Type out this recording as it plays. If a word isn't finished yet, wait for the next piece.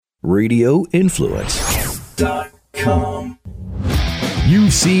RadioInfluence.com.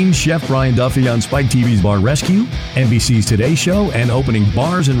 You've seen Chef Brian Duffy on Spike TV's Bar Rescue, NBC's Today Show, and opening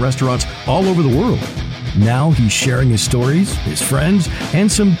bars and restaurants all over the world. Now he's sharing his stories, his friends,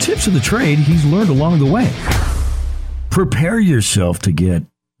 and some tips of the trade he's learned along the way. Prepare yourself to get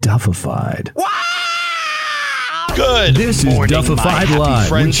Duffified. Good. This is morning, Duffified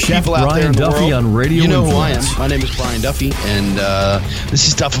Live with Chef Brian Duffy on Radio You know Influence. who I am. My name is Brian Duffy, and this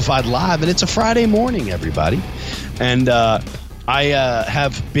is Duffified Live, and it's a Friday morning, everybody. And I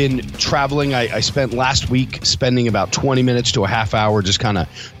have been traveling. I spent last week spending about 20 minutes to a half hour just kind of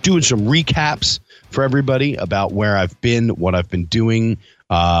doing some recaps for everybody about where I've been, what I've been doing,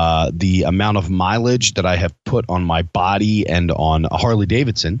 the amount of mileage that I have put on my body and on a Harley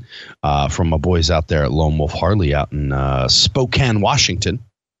Davidson from my boys out there at Lone Wolf Harley out in Spokane, Washington.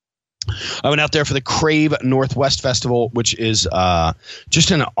 I went out there for the Crave Northwest Festival, which is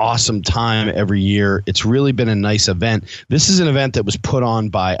just an awesome time every year. It's really been a nice event. This is an event that was put on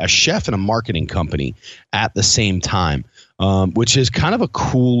by a chef and a marketing company at the same time. Which is kind of a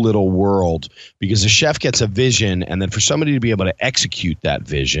cool little world because the chef gets a vision, and then for somebody to be able to execute that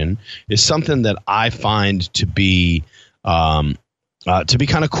vision is something that I find to be kind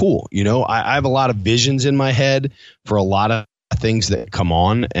of cool. You know, I have a lot of visions in my head for a lot of things that come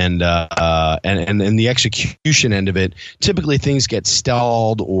on, and the execution end of it, typically things get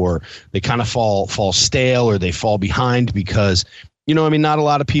stalled or they kind of fall stale or they fall behind because, you know, I mean, not a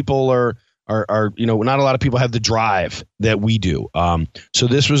lot of people are not a lot of people have the drive that we do. So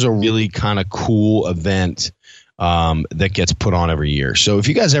this was a really kind of cool event that gets put on every year. So if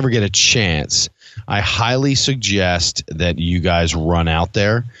you guys ever get a chance, I highly suggest that you guys run out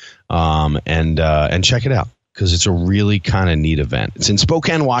there and check it out because it's a really kind of neat event. It's in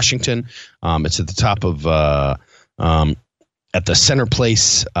Spokane, Washington. It's at the top of at the Center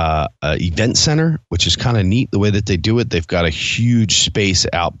Place Event Center, which is kind of neat the way that they do it. They've got a huge space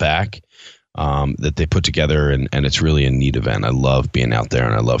out back that they put together, and it's really a neat event. I love being out there,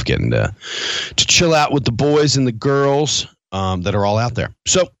 and I love getting to chill out with the boys and the girls that are all out there.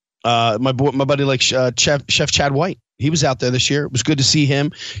 So my buddy like Chef Chad White, he was out there this year. It was good to see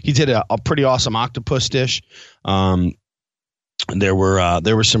him. He did a pretty awesome octopus dish. There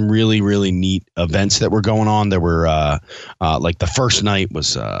were some really, really neat events that were going on. There were like the first night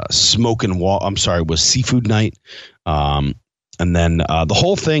was was seafood night. And then the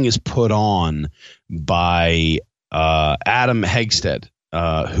whole thing is put on by Adam Hegstead,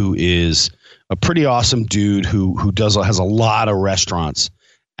 who is a pretty awesome dude who has a lot of restaurants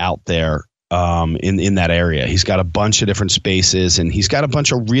out there in that area. He's got a bunch of different spaces, and he's got a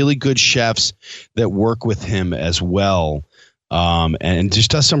bunch of really good chefs that work with him as well, and just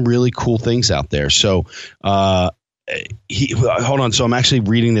does some really cool things out there. So hold on. So I'm actually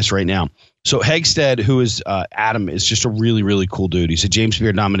reading this right now. So Hegstead, who is Adam, is just a really, really cool dude. He's a James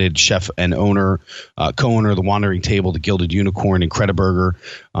Beard nominated chef and owner, co-owner of the Wandering Table, the Gilded Unicorn, Incrediburger,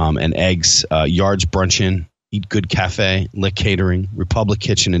 and Eggs, Yards Brunch Inn, Eat Good Cafe, Lick Catering, Republic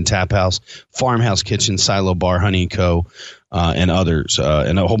Kitchen and Tap House, Farmhouse Kitchen, Silo Bar, Honey & Co., and others,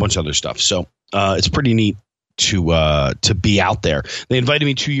 and a whole bunch of other stuff. So it's pretty neat to be out there. They invited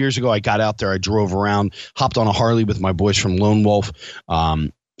me 2 years ago. I got out there. I drove around, hopped on a Harley with my boys from Lone Wolf.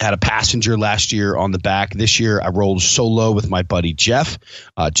 Had a passenger last year on the back. This year, I rolled solo with my buddy Jeff.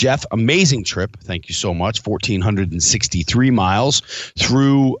 Jeff, amazing trip. Thank you so much. 1,463 miles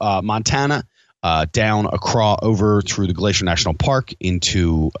through Montana, down over through the Glacier National Park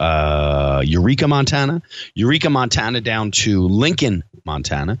into Eureka, Montana. Eureka, Montana, down to Lincoln,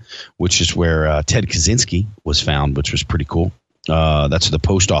 Montana, which is where Ted Kaczynski was found, which was pretty cool. That's the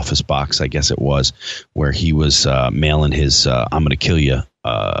post office box, I guess it was, where he was mailing his I'm gonna kill you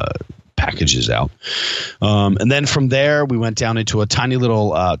packages out. And then from there, we went down into a tiny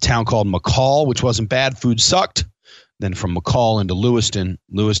little town called McCall, which wasn't bad. Food sucked. Then from McCall into Lewiston.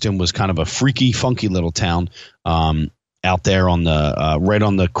 Lewiston was kind of a freaky, funky little town out there on the right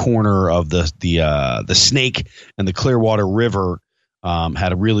on the corner of the Snake and the Clearwater River.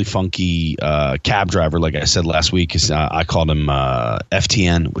 Had a really funky cab driver, like I said last week. I called him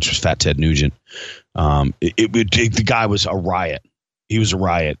FTN, which was Fat Ted Nugent. The guy was a riot. He was a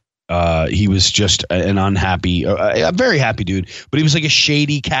riot. He was just an unhappy, a very happy dude, but he was like a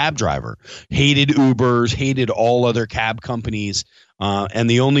shady cab driver. Hated Ubers, hated all other cab companies, and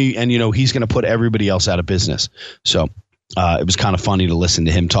he's going to put everybody else out of business. So it was kind of funny to listen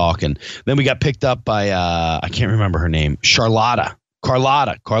to him talk. And then we got picked up by I can't remember her name,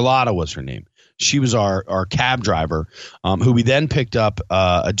 Carlotta was her name. She was our cab driver, who we then picked up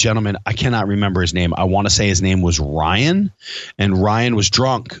a gentleman. I cannot remember his name. I want to say his name was Ryan, and Ryan was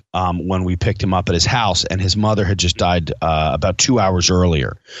drunk when we picked him up at his house, and his mother had just died about 2 hours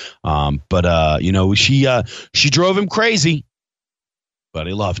earlier. But she drove him crazy, but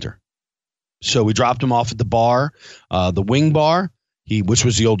he loved her. So we dropped him off at the bar, the Wing Bar, which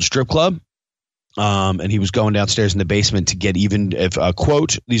was the old strip club. And he was going downstairs in the basement to get even, if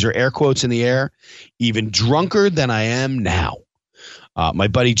quote, these are air quotes in the air, even drunker than I am now. My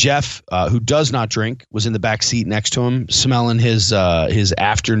buddy Jeff, who does not drink, was in the back seat next to him, smelling his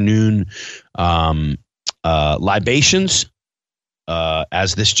afternoon libations.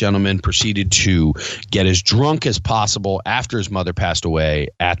 As this gentleman proceeded to get as drunk as possible after his mother passed away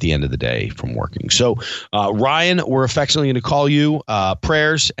at the end of the day from working. So, Ryan, we're affectionately going to call you.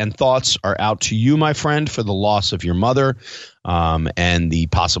 Prayers and thoughts are out to you, my friend, for the loss of your mother and the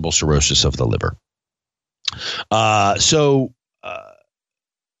possible cirrhosis of the liver.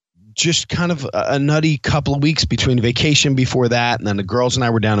 Just kind of a nutty couple of weeks between vacation before that. And then the girls and I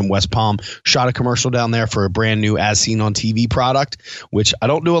were down in West Palm, shot a commercial down there for a brand new As Seen on TV product, which I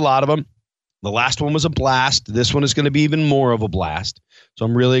don't do a lot of them. The last one was a blast. This one is going to be even more of a blast. So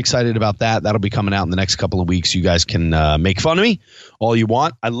I'm really excited about that. That'll be coming out in the next couple of weeks. You guys can make fun of me all you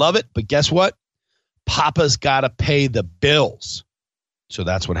want. I love it. But guess what? Papa's got to pay the bills. So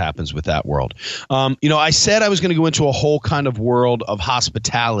that's what happens with that world. I said I was going to go into a whole kind of world of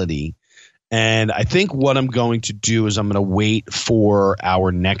hospitality. And I think what I'm going to do is I'm going to wait for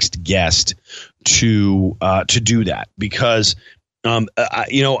our next guest to do that, because I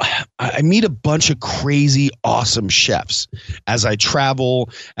meet a bunch of crazy, awesome chefs as I travel,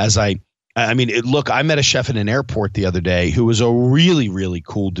 I met a chef in an airport the other day who was a really, really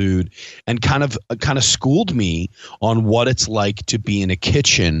cool dude and kind of schooled me on what it's like to be in a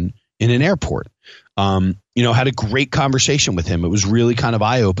kitchen in an airport. Had a great conversation with him. It was really kind of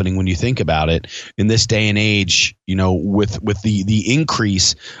eye-opening when you think about it in this day and age, with the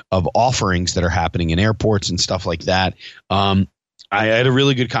increase of offerings that are happening in airports and stuff like that. I had a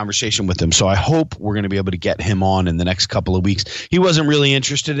really good conversation with him, so I hope we're going to be able to get him on in the next couple of weeks. He wasn't really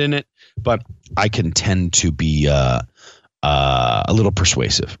interested in it, but I can tend to be a little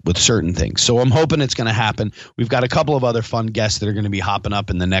persuasive with certain things. So I'm hoping it's going to happen. We've got a couple of other fun guests that are going to be hopping up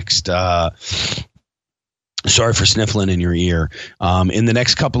in the next sorry for sniffling in your ear. In the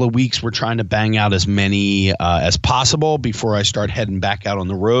next couple of weeks, we're trying to bang out as many as possible before I start heading back out on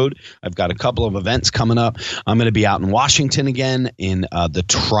the road. I've got a couple of events coming up. I'm going to be out in Washington again in the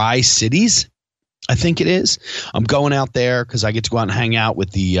Tri-Cities, I think it is. I'm going out there because I get to go out and hang out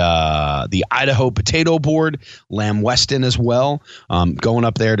with the Idaho Potato Board, Lamb Weston as well. Going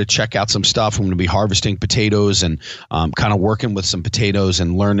up there to check out some stuff. I'm going to be harvesting potatoes and kind of working with some potatoes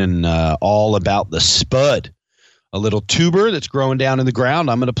and learning all about the spud, a little tuber that's growing down in the ground.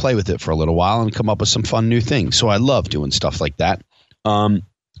 I'm going to play with it for a little while and come up with some fun new things. So I love doing stuff like that.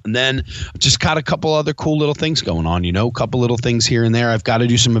 And then just got a couple other cool little things going on, a couple little things here and there. I've got to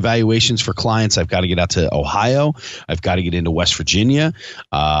do some evaluations for clients. I've got to get out to Ohio. I've got to get into West Virginia.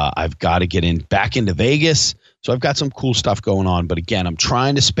 I've got to get back into Vegas. So I've got some cool stuff going on. But again, I'm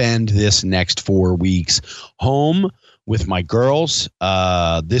trying to spend this next 4 weeks home with my girls.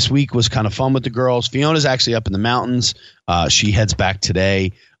 This week was kind of fun with the girls. Fiona's actually up in the mountains. She heads back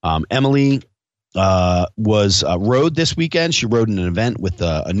today. Emily was rowed this weekend. She rowed in an event with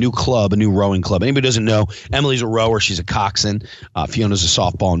a new club, a new rowing club. Anybody who doesn't know, Emily's a rower. She's a coxswain. Fiona's a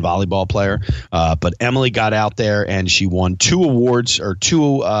softball and volleyball player. But Emily got out there and she won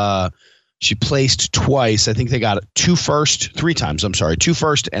she placed twice. I think they got two first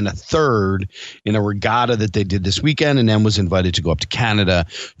and a third in a regatta that they did this weekend, and then was invited to go up to Canada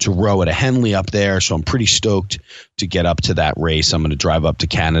to row at a Henley up there. So I'm pretty stoked to get up to that race. I'm going to drive up to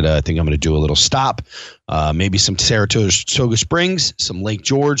Canada. I think I'm going to do a little stop, maybe some Saratoga Springs, some Lake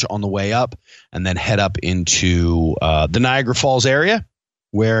George on the way up, and then head up into the Niagara Falls area,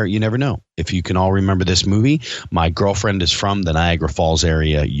 where you never know. If you can all remember this movie, my girlfriend is from the Niagara Falls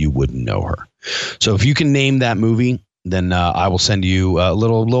area. You wouldn't know her. So if you can name that movie, then I will send you a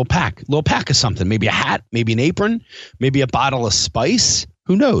little pack of something, maybe a hat, maybe an apron, maybe a bottle of spice.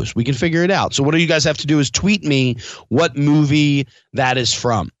 Who knows? We can figure it out. So what you guys have to do is tweet me what movie that is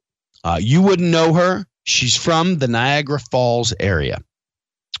from. You wouldn't know her. She's from the Niagara Falls area.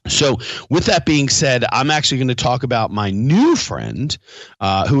 So with that being said, I'm actually going to talk about my new friend,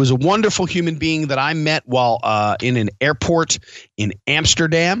 who is a wonderful human being that I met while in an airport in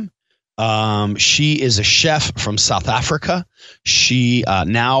Amsterdam. She is a chef from South Africa. She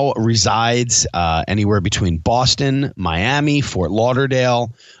now resides anywhere between Boston, Miami, Fort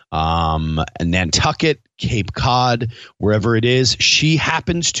Lauderdale, Nantucket, Cape Cod, wherever it is. She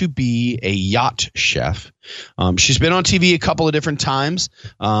happens to be a yacht chef. She's been on TV a couple of different times.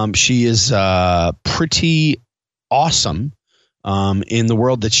 She is pretty awesome in the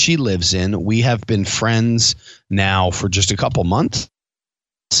world that she lives in. We have been friends now for just a couple months.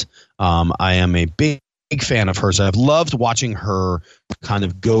 I am a big fan of hers. I've loved watching her kind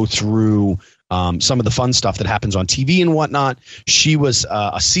of go through some of the fun stuff that happens on TV and whatnot. She was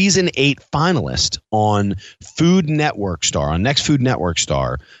a season 8 finalist on Food Network Star, on Next Food Network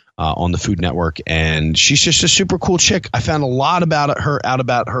Star, on the Food Network, and she's just a super cool chick. I found a lot out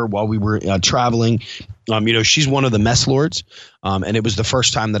about her while we were traveling. She's one of the mess lords, and it was the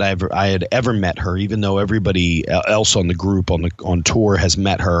first time that I had ever met her, even though everybody else on the group on tour has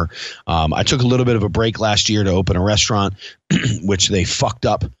met her. I took a little bit of a break last year to open a restaurant, which they fucked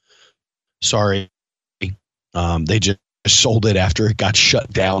up. Sorry. They just sold it after it got shut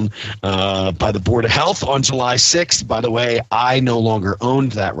down by the Board of Health on July 6th. By the way, I no longer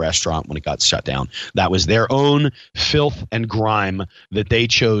owned that restaurant when it got shut down. That was their own filth and grime that they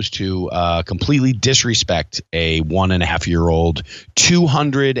chose to completely disrespect a 1.5-year-old,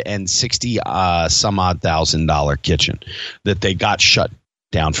 $260 some odd $1,000 kitchen that they got shut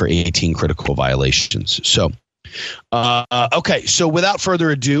down for 18 critical violations. So okay, so without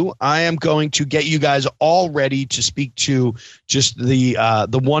further ado, I am going to get you guys all ready to speak to just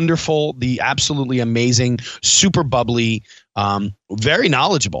the wonderful, the absolutely amazing, super bubbly, very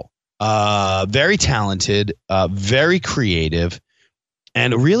knowledgeable, very talented, very creative,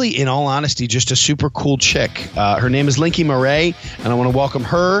 and really, in all honesty, just a super cool chick. Her name is Linky Murray, and I want to welcome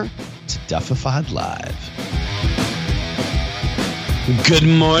her to Duffified Live. Good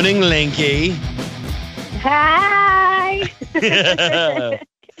morning, Linky. Hi.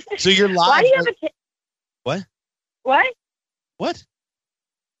 So you're live. Why do you have What? What? What?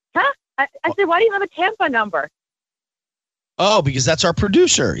 Huh? I said, why do you have a Tampa number? Oh, because that's our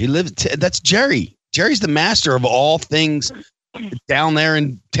producer. He lives. That's Jerry. Jerry's the master of all things down there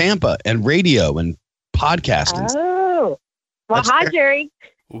in Tampa and radio and podcasting. Oh, well, hi, Jerry.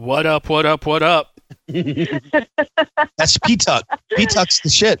 What up? What up? What up? That's P-Tuck. P-Tuck's the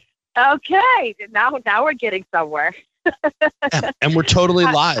shit. Okay, now we're getting somewhere. Yeah, and we're totally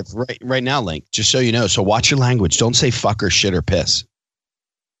live right now, Link. Just so you know. So watch your language. Don't say fuck or shit or piss.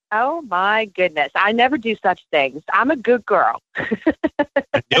 Oh my goodness! I never do such things. I'm a good girl.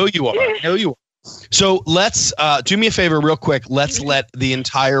 I know you are. I know you are. So let's do me a favor, real quick. Let's let the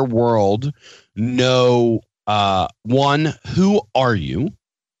entire world know. One, who are you?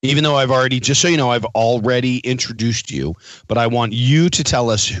 Even though I've already, just so you know, I've already introduced you, but I want you to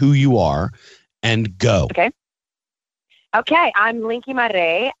tell us who you are and go. Okay, I'm Linky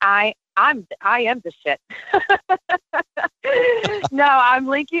Murray. I am the shit. No, I'm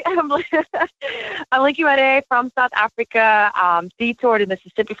Linky. I'm Linky Murray from South Africa. Detoured in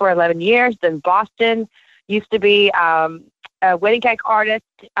Mississippi for 11 years. Then Boston. Used to be a wedding cake artist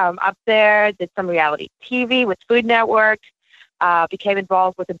up there. Did some reality TV with Food Network. Became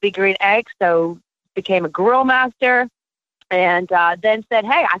involved with a Big Green Egg, so became a grill master, and then said,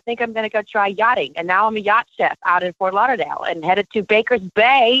 hey, I think I'm going to go try yachting. And now I'm a yacht chef out in Fort Lauderdale and headed to Baker's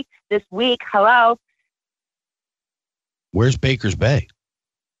Bay this week. Hello. Where's Baker's Bay?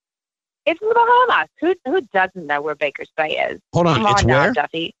 It's in the Bahamas. Who doesn't know where Baker's Bay is? Hold on, it's now, where?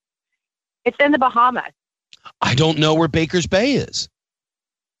 Duffy. It's in the Bahamas. I don't know where Baker's Bay is.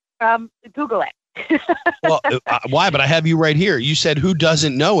 Google it. Well, why? But I have you right here. You said who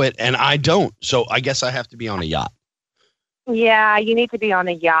doesn't know it, and I don't. So I guess I have to be on a yacht. Yeah, you need to be on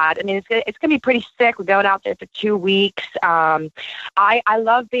a yacht. I mean, it's gonna be pretty sick. We're going out there for 2 weeks. I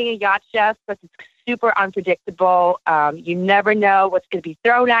love being a yacht chef because it's super unpredictable. You never know what's going to be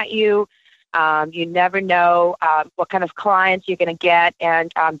thrown at you. You never know what kind of clients you're going to get,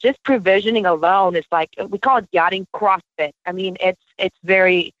 and just provisioning alone is like, we call it yachting CrossFit. I mean, it's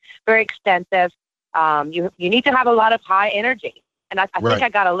very, very extensive. You need to have a lot of high energy, and I think I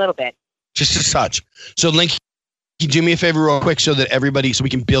got a little bit. Just a touch. So, Link, can you do me a favor real quick so we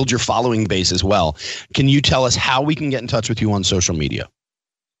can build your following base as well? Can you tell us how we can get in touch with you on social media?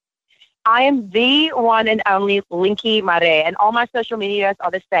 I am the one and only Linky Murray, and all my social medias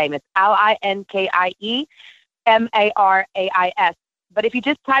are the same. It's LINKIE MARAIS. But if you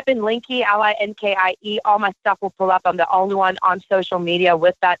just type in Linky, LINKIE, all my stuff will pull up. I'm the only one on social media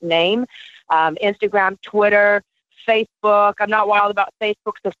with that name. Instagram, Twitter, Facebook. I'm not wild about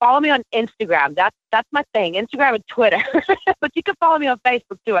Facebook. So follow me on Instagram. That's my thing. Instagram and Twitter. But you can follow me on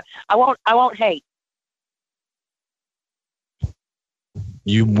Facebook too. I won't hate.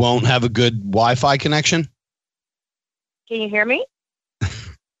 You won't have a good Wi-Fi connection? Can you hear me?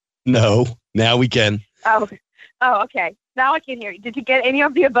 No. Now we can. Oh, okay. Now I can hear you. Did you get any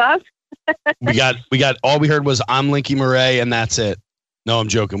of the above? we got all we heard was I'm Linky Murray and that's it. No, I'm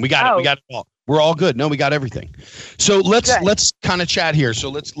joking. We got it. We got it all. We're all good. No, we got everything. So let's kind of chat here. So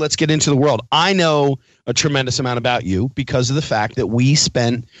let's get into the world. I know a tremendous amount about you because of the fact that we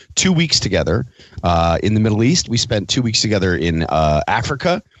spent 2 weeks together in the Middle East. We spent 2 weeks together in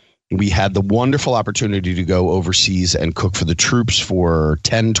Africa. We had the wonderful opportunity to go overseas and cook for the troops for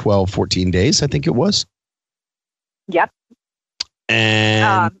 10, 12, 14 days, I think it was. Yep.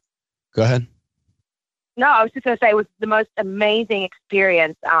 And go ahead. No, I was just going to say it was the most amazing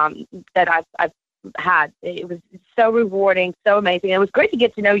experience that I've had. It was so rewarding, so amazing. It was great to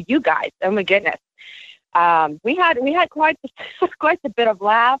get to know you guys. Oh my goodness. We had quite a bit of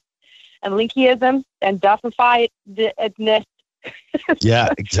laugh and Linkyism and Duffifiedness. Yeah,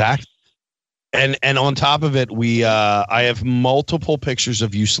 exactly. And on top of it, I have multiple pictures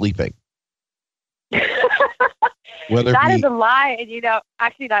of you sleeping. That is a lie, and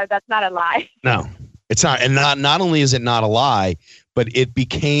actually, no, that's not a lie. No, it's not. And not only is it not a lie, but it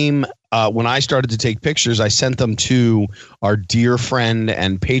became when I started to take pictures, I sent them to our dear friend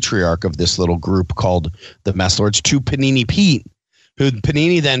and patriarch of this little group called the Mess Lords, to Panini Pete, who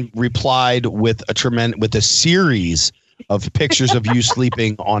Panini then replied with a series of pictures of you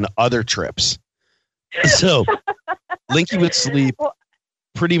sleeping on other trips. So Linky would sleep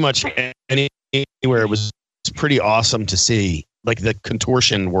pretty much anywhere. It was pretty awesome to see, like the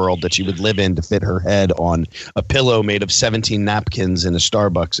contortion world that she would live in to fit her head on a pillow made of 17 napkins in a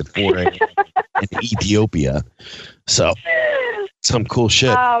Starbucks at 4 a.m. in Ethiopia. So some cool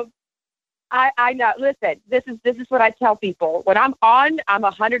shit. I know. Listen, this is what I tell people. When I'm on, I'm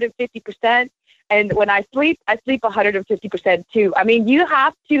 150%. And when I sleep 150% too. I mean, you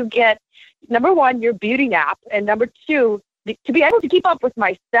have to get, number one, your beauty nap. And number two, to be able to keep up with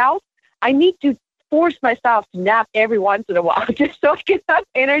myself, I need to force myself to nap every once in a while just so I can have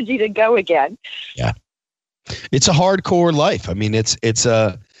energy to go again. Yeah. It's a hardcore life. I mean, it's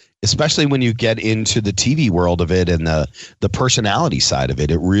especially when you get into the TV world of it and the personality side of it,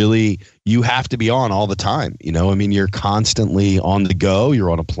 it really, you have to be on all the time. I mean, you're constantly on the go.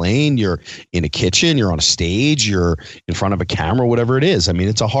 You're on a plane, you're in a kitchen, you're on a stage, you're in front of a camera, whatever it is. I mean,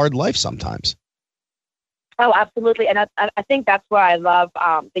 it's a hard life sometimes. Oh, absolutely. And I think that's why I love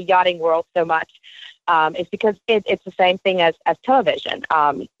the yachting world so much. It's because it's the same thing as television.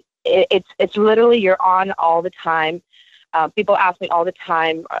 It's literally you're on all the time. People ask me all the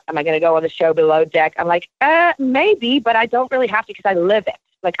time, am I going to go on the show Below Deck? I'm like, maybe, but I don't really have to because I live it.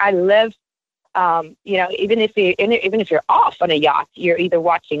 Like I live, even if you're off on a yacht, you're either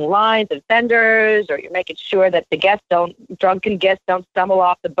watching lines and fenders or you're making sure that the drunken guests don't stumble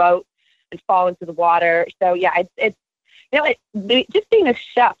off the boat and fall into the water. So yeah, it's just being a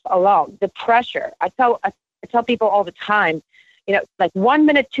chef alone, the pressure. I tell people all the time, like 1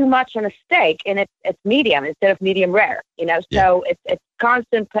 minute too much on a steak and it's medium instead of medium rare, so it's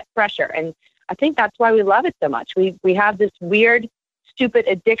constant pressure. And I think that's why we love it so much. We have this weird, stupid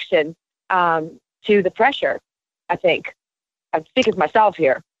addiction to the pressure. I think I'm speaking of myself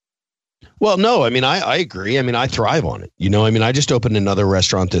here. Well, no, I mean, I agree. I mean, I thrive on it. I mean, I just opened another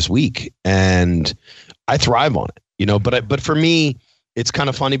restaurant this week and I thrive on it, but for me, it's kind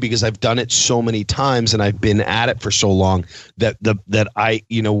of funny because I've done it so many times and I've been at it for so long that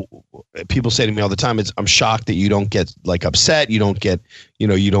people say to me all the time, I'm shocked that you don't get like upset. You don't get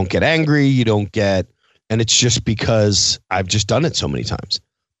angry. And it's just because I've just done it so many times.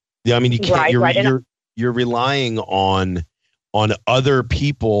 Yeah. I mean, you can't, you're relying on other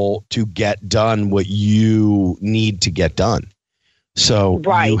people to get done what you need to get done. So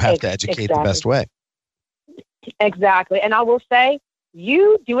you have to educate the best way. Exactly. And I will say,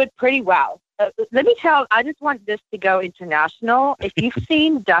 you do it pretty well. Let me I just want this to go international. If you've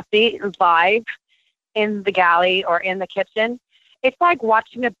seen Duffy live in the galley or in the kitchen, it's like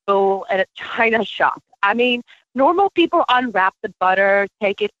watching a bull at a china shop. I mean, normal people unwrap the butter,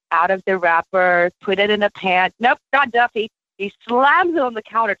 take it out of the wrapper, put it in a pan. Nope, not Duffy. He slams it on the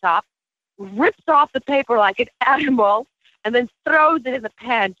countertop, rips off the paper like an animal, and then throws it in the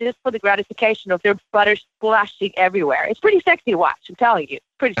pan just for the gratification of their butter splashing everywhere. It's pretty sexy to watch, I'm telling you. It's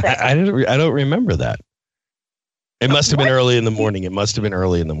pretty sexy. I don't remember that. It must have been early in the morning.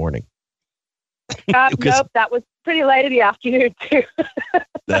 Nope, that was pretty late in the afternoon, too.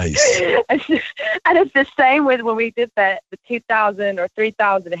 Nice. And it's the same with when we did the 2,000 or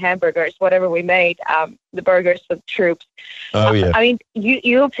 3,000 hamburgers, whatever we made, the burgers for the troops. Oh yeah. I mean,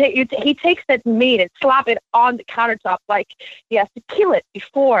 he takes that meat and slap it on the countertop like he has to kill it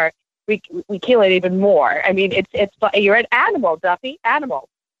before we kill it even more. I mean, it's like you're an animal, Duffy, animal.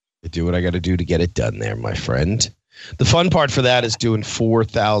 I do what I got to do to get it done there, my friend. The fun part for that is doing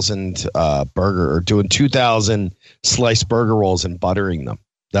 4,000 burger or doing 2,000 sliced burger rolls and buttering them.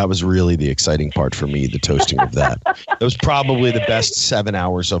 That was really the exciting part for me, the toasting of that. It was probably the best 7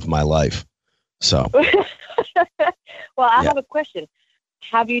 hours of my life. So, well, I have a question.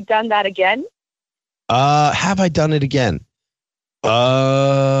 Have you done that again? Have I done it again?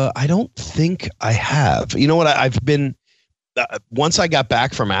 I don't think I have. You know what? I've been once I got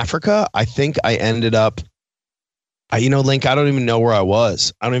back from Africa, I think I ended up. Link, I don't even know where I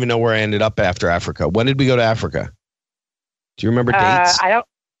was. I don't even know where I ended up after Africa. When did we go to Africa? Do you remember dates? I don't.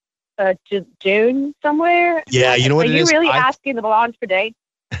 June somewhere. Yeah, you know what it is? Are you really asking the blondes for dates?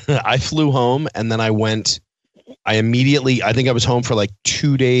 I flew home and then I think I was home for like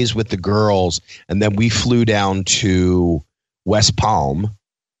 2 days with the girls, and then we flew down to West Palm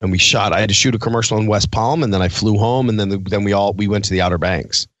and I had to shoot a commercial in West Palm, and then I flew home, and then we went to the Outer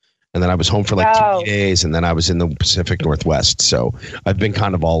Banks. And then I was home for like 2 days, and then I was in the Pacific Northwest. So I've been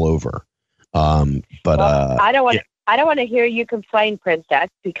kind of all over. I don't want to hear you complain, Princess,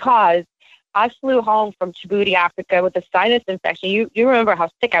 because I flew home from Djibouti, Africa, with a sinus infection. You remember how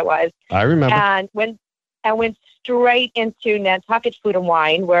sick I was? I remember. And went straight into Nantucket Food and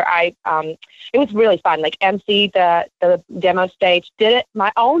Wine, where it was really fun. Like emceed the demo stage, did it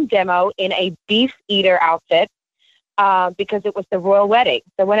my own demo in a beef eater outfit. Because it was the royal wedding.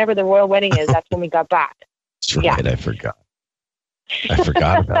 So whenever the royal wedding is, that's when we got back. That's right. Yeah. I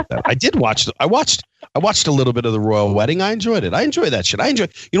forgot about that. I watched a little bit of the royal wedding. I enjoyed it. I enjoy that shit. I enjoy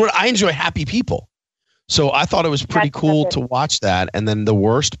happy people. So I thought it was pretty cool to watch that. And then the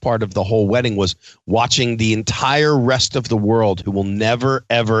worst part of the whole wedding was watching the entire rest of the world, who will never,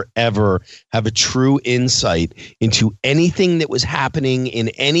 ever, ever have a true insight into anything that was happening in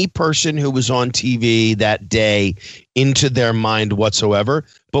any person who was on TV that day into their mind whatsoever.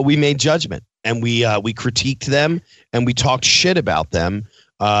 But we made judgment, and we critiqued them, and we talked shit about them,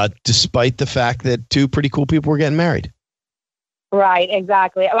 despite the fact that two pretty cool people were getting married. Right,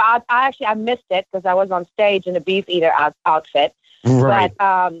 exactly. I missed it because I was on stage in a beef eater outfit. Right.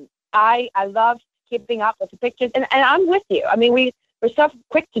 But I love keeping up with the pictures, and I'm with you. I mean, we're so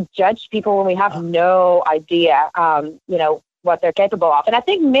quick to judge people when we have no idea, what they're capable of. And I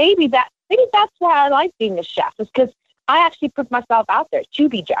think maybe that's why I like being a chef, is because I actually put myself out there to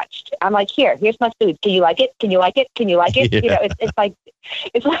be judged. I'm like, here's my food. Can you like it? Can you like it? Can you like it? Yeah. It's like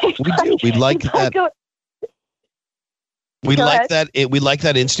we like that. We like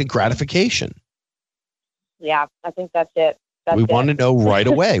that instant gratification. Yeah, I think that's it. We want to know right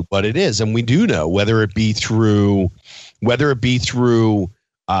away what it is, and we do know, whether it be through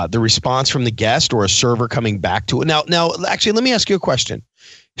the response from the guest or a server coming back to it. Now, actually, let me ask you a question.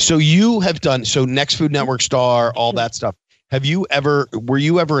 So you have done Next Food Network star, all that stuff. Were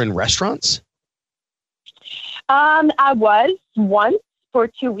you ever in restaurants? I was once for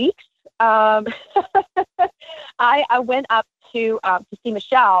 2 weeks. I went up to see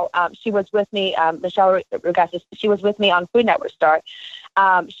Michelle. She was with me, Michelle Rugasis. She was with me on Food Network Star.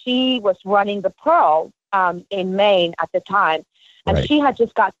 She was running the Pearl in Maine at the time. And She had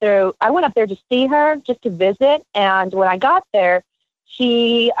just got through. I went up there to see her, just to visit. And when I got there,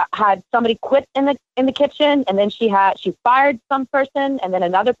 she had somebody quit in the kitchen, and then she fired some person, and then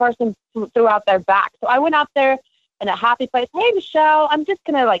another person threw out their back. So I went out there in a happy place. Hey, Michelle, I'm just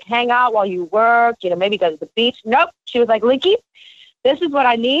going to hang out while you work, maybe go to the beach. Nope. She was like, Linky, this is what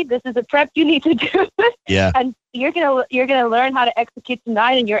I need. This is the prep you need to do. Yeah. And you're going to learn how to execute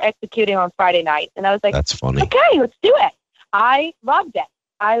tonight, and you're executing on Friday night. And I was like, that's funny. Okay, let's do it. I loved it.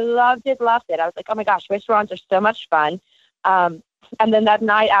 I loved it. I was like, oh my gosh, restaurants are so much fun. And then that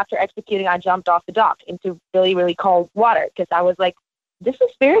night after executing, I jumped off the dock into really, really cold water, because I was like, this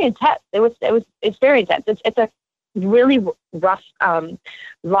is very intense. It's very intense. It's a really rough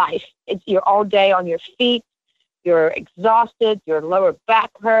life. You're all day on your feet. You're exhausted. Your lower back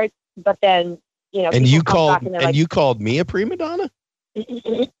hurts. But then, And you called me a prima donna?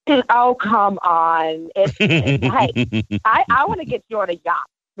 Oh, come on! Hey, I want to get you on a yacht,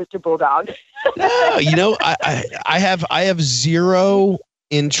 Mr. Bulldog. No, I have zero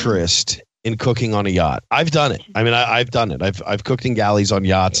interest in cooking on a yacht. I've done it. I mean, I've done it. I've cooked in galleys on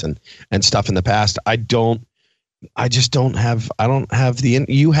yachts and stuff in the past. I don't. I just don't have. I don't have the.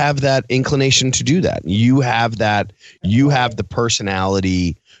 You have that inclination to do that. You have that. You have the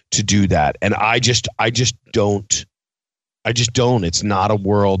personality to do that, and I just don't. I just don't. It's not a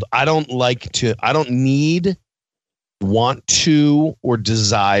world. I don't like to. I don't need, want to, or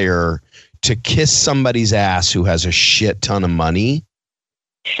desire to kiss somebody's ass who has a shit ton of money.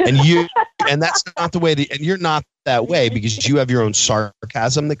 And that's not the way and you're not that way because you have your own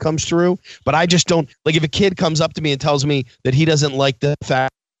sarcasm that comes through. But I just don't like if a kid comes up to me and tells me that he doesn't like the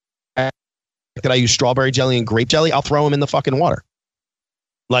fact that I use strawberry jelly and grape jelly, I'll throw him in the fucking water.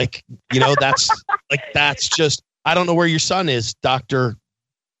 Like, that's just, I don't know where your son is, Dr.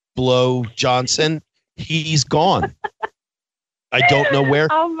 Blow Johnson. He's gone. I don't know where.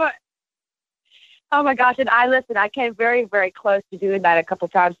 Oh my gosh! And I came very, very close to doing that a couple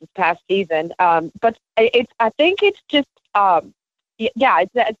times this past season. But I think it's just,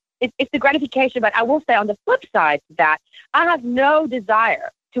 it's the gratification. But I will say on the flip side to that, I have no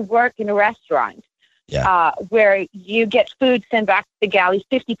desire to work in a restaurant where you get food sent back to the galley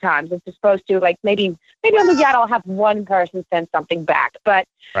 50 times as opposed to like maybe on the yacht I'll have one person send something back. But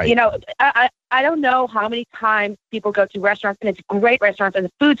I don't know how many times people go to restaurants and it's great restaurants and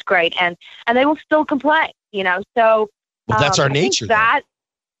the food's great and they will still complain, So that's our nature.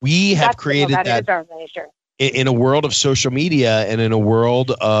 We have created that our nature. In a world of social media and in a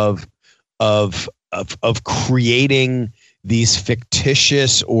world of creating these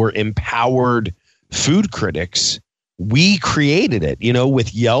fictitious or empowered food critics. We created it,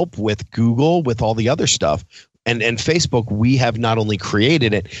 with Yelp, with Google, with all the other stuff. And Facebook, we have not only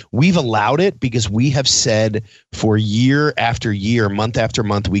created it, we've allowed it because we have said for year after year, month after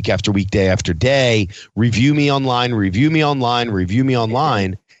month, week after week, day after day, review me online, review me online, review me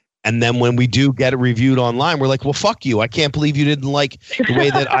online. And then when we do get it reviewed online, we're like, well, fuck you. I can't believe you didn't like the way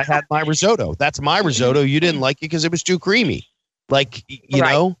that I had my risotto. That's my risotto. You didn't like it because it was too creamy. Like, you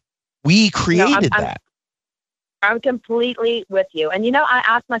know, we created that. I'm completely with you. And, I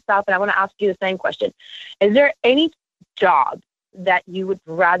asked myself, and I want to ask you the same question. Is there any job that you would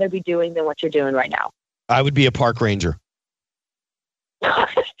rather be doing than what you're doing right now? I would be a park ranger.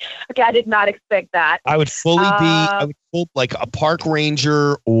 Okay, I did not expect that. I would fully be like a park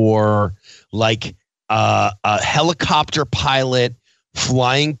ranger or like a helicopter pilot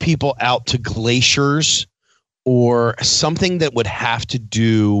flying people out to glaciers or something that would have to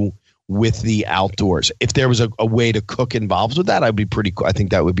do with the outdoors. If there was a way to cook involved with that, I'd be pretty cool. I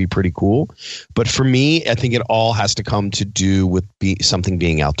think that would be pretty cool. But for me, I think it all has to come to do with something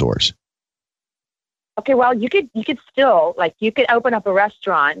being outdoors. Okay, well, you could still you could open up a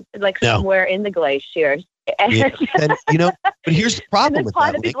restaurant somewhere in the glaciers. And, but here's the problem with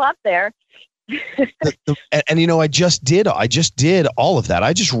that. People up there. And I just did all of that.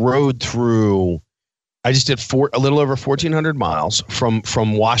 I just rode through. I just did a little over 1,400 miles from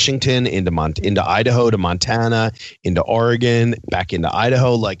Washington into Idaho to Montana, into Oregon, back into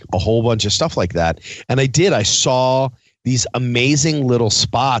Idaho, like a whole bunch of stuff like that. And I saw these amazing little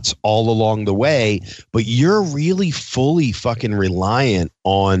spots all along the way, but you're really fully fucking reliant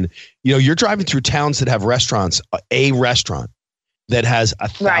on, you're driving through towns that have restaurants, a restaurant that has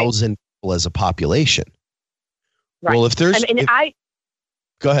 1,000 people as a population. Right. Well, if there's,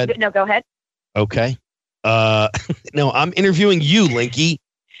 go ahead. No, go ahead. Okay. No, I'm interviewing you, Linky.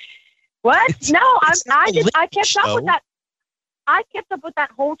 What? No, I kept up with that. I kept up with that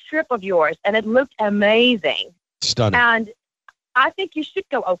whole trip of yours, and it looked amazing. Stunning. And I think you should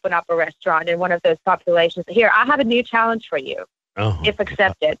go open up a restaurant in one of those populations. Here, I have a new challenge for you, if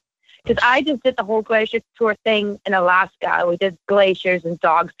accepted. Because I just did the whole glacier tour thing in Alaska. We did glaciers and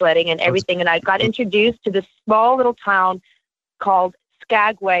dog sledding and everything, and I got introduced to this small little town called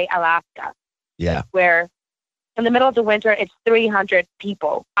Skagway, Alaska. Yeah. Where in the middle of the winter, it's 300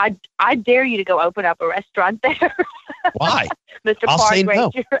 people. I dare you to go open up a restaurant there. Why? Mr. I'll Park say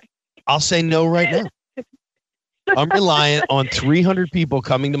Ranger. no. I'll say no right now. I'm reliant on 300 people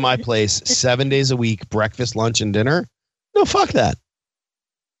coming to my place 7 days a week, breakfast, lunch, and dinner. No, fuck that.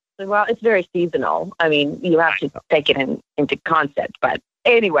 Well, it's very seasonal. I mean, you have to take it into concept. But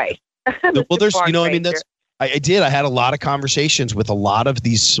anyway. Well, there's, I did. I had a lot of conversations with a lot of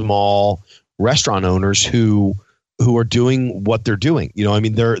these small restaurant owners who are doing what they're doing.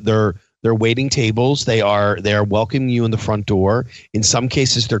 They're waiting tables. They are welcoming you in the front door. In some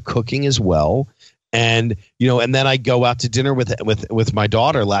cases, they're cooking as well. And, and then I go out to dinner with my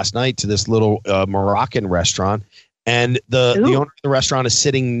daughter last night to this little Moroccan restaurant. And the owner of the restaurant is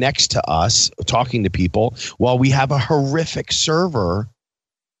sitting next to us talking to people while we have a horrific server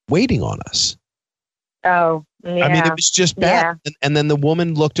waiting on us. Oh, Yeah. I mean, it was just bad. Yeah. And then the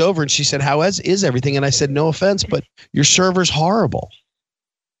woman looked over and she said, "How is everything?" And I said, "No offense, but your server's horrible."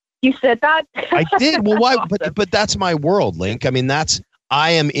 You said that? I did. Well, why? Awesome. But that's my world, Link. I mean,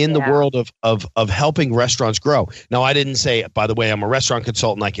 I am in the world of helping restaurants grow. Now, I didn't say, by the way, I'm a restaurant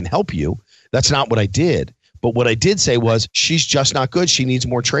consultant, I can help you. That's not what I did. But what I did say was, she's just not good. She needs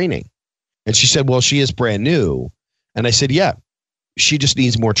more training. And she said, well, she is brand new. And I said, yeah, she just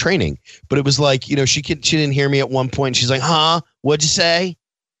needs more training. But it was like, she didn't hear me at one point. She's like, huh? What'd you say?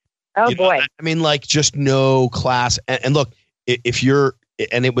 Oh, boy. I mean, like, just no class. And look, if you're,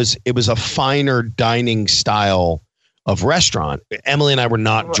 and it was a finer dining style of restaurant. Emily and I were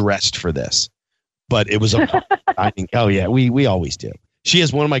not dressed for this, but it was a dining. Oh yeah, we always do. She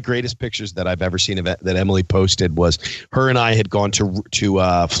has one of my greatest pictures that I've ever seen of it, that Emily posted, was her and I had gone to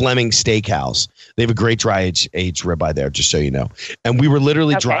Fleming Steakhouse. They have a great dry aged ribeye there, just so you know. And we were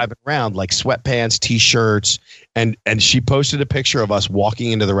literally driving around like sweatpants, t-shirts, and she posted a picture of us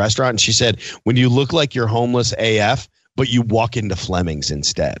walking into the restaurant, and she said, "When you look like you're homeless AF, but you walk into Fleming's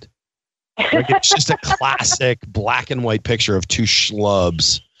instead." Like, it's just a classic black and white picture of two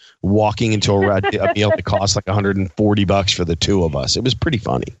schlubs walking into a meal that cost like $140 for the two of us. It was pretty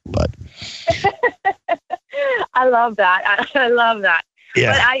funny, but I love that. I love that.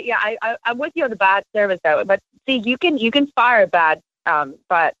 Yeah. But I'm with you on the bad service though. But see, you can fire bad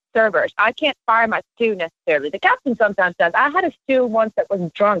but servers. I can't fire my stew necessarily. The captain sometimes does. I had a stew once that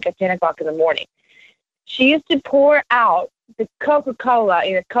was drunk at 10 o'clock in the morning. She used to pour out the Coca-Cola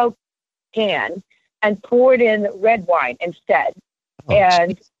in a Coke can and pour it in red wine instead.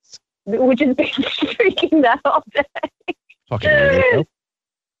 And which has been freaking that all day. Fucking weirdo.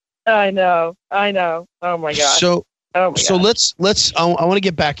 I know. Oh my gosh. So let's I want to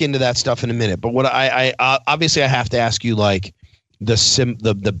get back into that stuff in a minute, but what I obviously I have to ask you like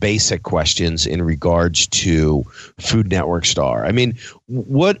the basic questions in regards to Food Network Star. I mean,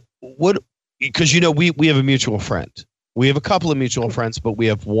 what because we have a mutual friend. We have a couple of mutual friends, but we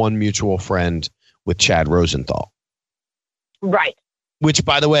have one mutual friend with Chad Rosenthal. Right. Which,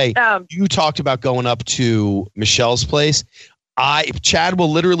 by the way, you talked about going up to Michelle's place. Chad will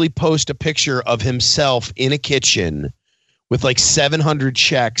literally post a picture of himself in a kitchen with like 700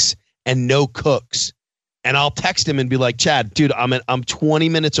 checks and no cooks. And I'll text him and be like, "Chad, dude, I'm 20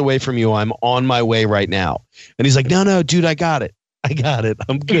 minutes away from you. I'm on my way right now." And he's like, no, dude, I got it.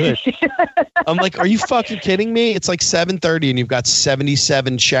 I'm good. I'm like, are you fucking kidding me? It's like 7:30 and you've got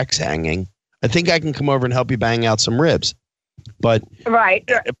 77 checks hanging. I think I can come over and help you bang out some ribs. But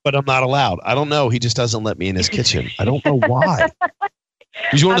I'm not allowed. I don't know. He just doesn't let me in his kitchen. I don't know why.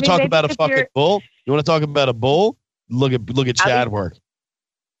 You want to talk about a fucking bull? You want to talk about a bull? Look at Chad work.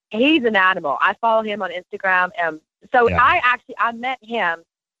 He's an animal. I follow him on Instagram. I met him.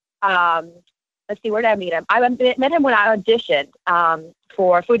 Let's see, where did I meet him? I met him when I auditioned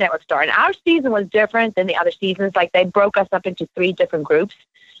for Food Network Star. And our season was different than the other seasons. Like, they broke us up into 3 different groups.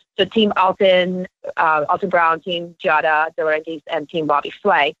 So Team Alton Brown, Team Giada De Laurentiis, and Team Bobby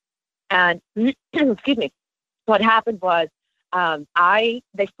Flay. And excuse me, what happened was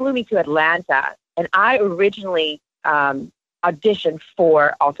they flew me to Atlanta, and I originally auditioned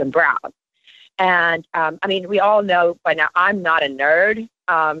for Alton Brown. And I mean, we all know by now I'm not a nerd,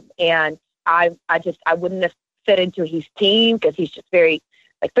 and I wouldn't have fit into his team because he's just very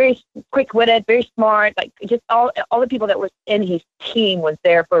quick-witted, very smart. Like, just all the people that were in his team was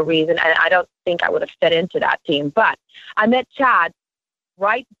there for a reason, and I don't think I would have fit into that team. But I met Chad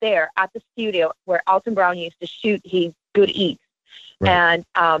right there at the studio where Alton Brown used to shoot his Good Eats. Right.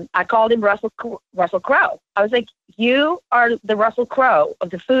 And I called him Russell Crowe. I was like, "You are the Russell Crowe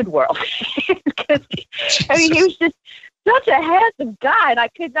of the food world." I mean, he was just such a handsome guy, and I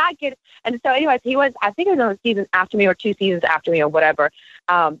could not get. And so, anyways, I think he was on a season after me or 2 seasons after me or whatever.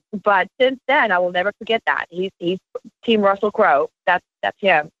 But since then, I will never forget that. He's Team Russell Crowe. That's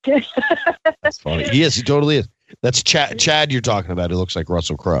him. That's funny. He is. He totally is. That's Chad you're talking about. It looks like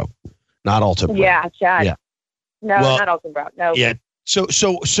Russell Crowe, not Alton Brown. Yeah, Chad. Yeah. No, not Alton Brown. No. Yeah. So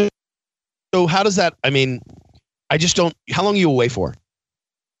how does that? I mean, I just don't. How long are you away for?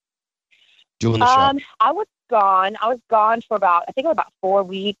 Doing the show. I was gone for about 4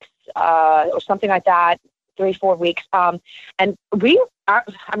 weeks, or something like that. 3-4 weeks. And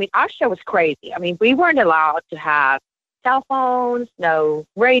our show was crazy. I mean, we weren't allowed to have cell phones, no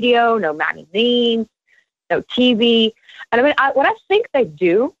radio, no magazines, no TV. And I mean, what I think they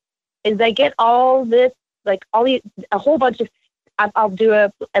do is they get all this, like a whole bunch of, I'll do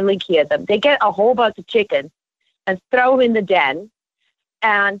a link here. They get a whole bunch of chickens and throw them in the den,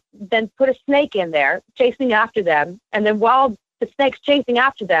 and then put a snake in there chasing after them. And then while the snake's chasing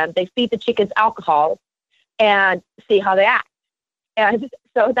after them, they feed the chickens alcohol and see how they act. And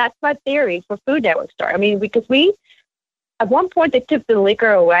so that's my theory for Food Network story. I mean, because at one point they took the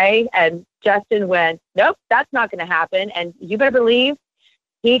liquor away, and Justin went, nope, that's not going to happen. And you better believe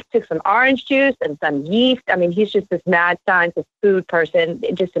he took some orange juice and some yeast. I mean, he's just this mad scientist food person,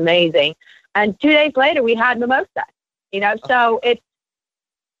 just amazing. And 2 days later, we had mimosa. So it's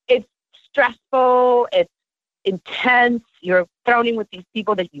stressful, it's intense. You're thrown in with these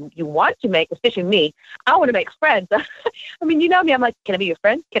people that you want to make, especially me. I want to make friends. I mean, you know me. I'm like, can I be your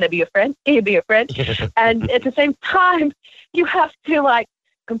friend? Can I be your friend? Can you be your friend? And at the same time, you have to like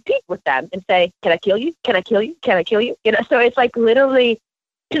compete with them and say, can I kill you? Can I kill you? Can I kill you? So it's like literally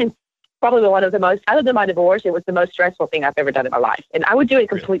probably one of the most, other than my divorce, it was the most stressful thing I've ever done in my life. And I would do it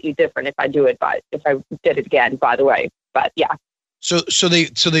completely different if I did it again, by the way. But yeah. So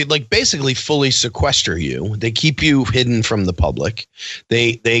they like basically fully sequester you. They keep you hidden from the public.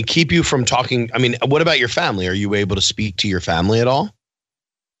 They keep you from talking. I mean, what about your family? Are you able to speak to your family at all?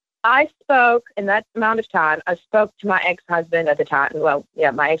 I spoke in that amount of time. I spoke to my ex-husband at the time. Well, yeah,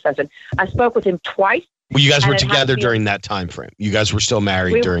 my ex-husband. I spoke with him twice. Well, you guys were together during that time frame. You guys were still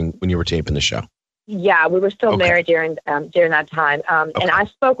married when you were taping the show. Yeah, we were still married during that time. And I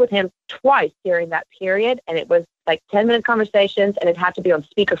spoke with him twice during that period, and it was like 10-minute conversations, and it had to be on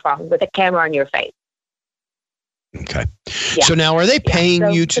speakerphone with a camera on your face. Okay. Yeah. So now, are they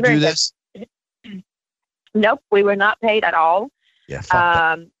paying you to do this? Nope, we were not paid at all. Yeah.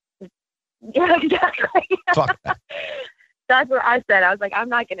 Fuck yeah, exactly. Fuck that. That's what I said. I was like, I'm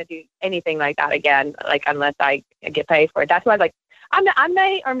not going to do anything like that again, like unless I get paid for it. That's why I was like, I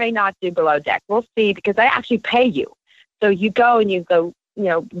may or may not do Below Deck. We'll see, because they actually pay you. So you go and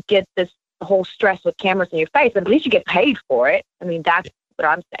get this whole stress with cameras in your face, but at least you get paid for it. I mean, that's what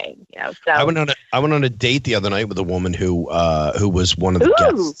I'm saying. So I went on a date the other night with a woman who was one of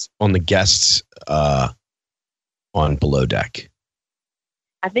the guests on Below Deck.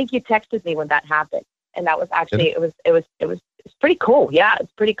 I think you texted me when that happened, and that was actually it was pretty cool. Yeah,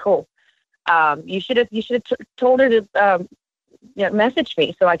 it's pretty cool. You should have told her to message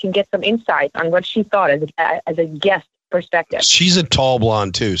me so I can get some insight on what she thought as a guest perspective. She's a tall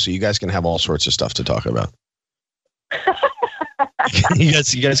blonde too, so you guys can have all sorts of stuff to talk about. you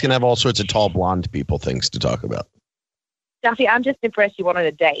guys can have all sorts of tall blonde people things to talk about. Duffy, I'm just impressed you went on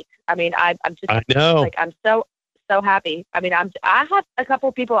a date. I mean, I know. Like, I'm so happy. I mean, I have a couple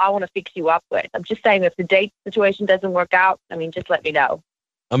of people I want to fix you up with. I'm just saying, if the date situation doesn't work out, I mean, just let me know.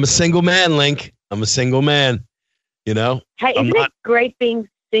 I'm a single man, Link. I'm a single man. Hey, isn't it great being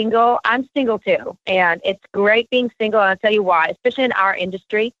single? I'm single too, and it's great being single. And I'll tell you why. Especially in our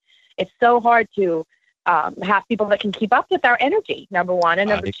industry, it's so hard to have people that can keep up with our energy. Number one, and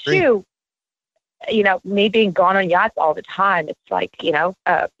number two, me being gone on yachts all the time. It's like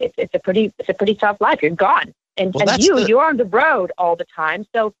it's a pretty tough life. You're gone. And you're on the road all the time,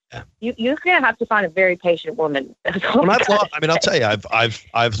 so you're gonna have to find a very patient woman. I'll tell you,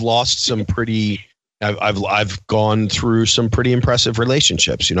 I've lost some pretty. I've gone through some pretty impressive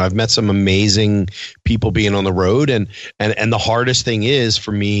relationships. I've met some amazing people being on the road, and the hardest thing is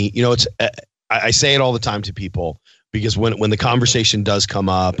for me. It's I say it all the time to people, because when the conversation does come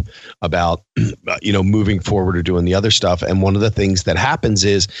up about moving forward or doing the other stuff, and one of the things that happens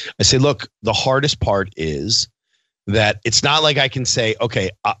is I say, look, the hardest part is that it's not like I can say,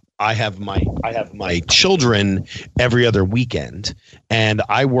 okay, I have my children every other weekend, and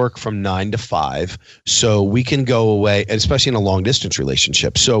I work from 9 to 5, so we can go away, especially in a long distance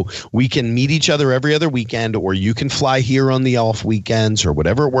relationship. So we can meet each other every other weekend, or you can fly here on the off weekends, or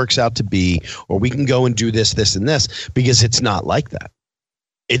whatever it works out to be, or we can go and do this, and this, because it's not like that.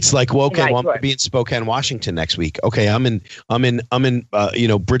 It's like, well, okay, I'm going to be in Spokane, Washington next week. Okay, I'm in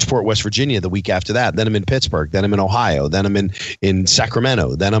Bridgeport, West Virginia the week after that. Then I'm in Pittsburgh. Then I'm in Ohio. Then I'm in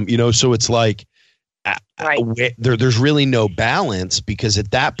Sacramento. Then I'm, so it's like there's really no balance, because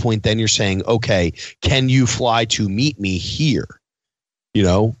at that point, then you're saying, okay, can you fly to meet me here?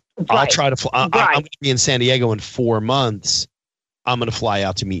 I'll try to fly. I'm going to be in San Diego in 4 months. I'm going to fly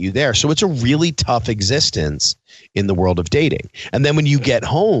out to meet you there. So it's a really tough existence in the world of dating. And then when you get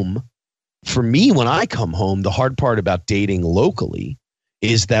home, for me, when I come home, the hard part about dating locally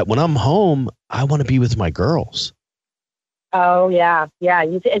is that when I'm home, I want to be with my girls. Oh, yeah. Yeah.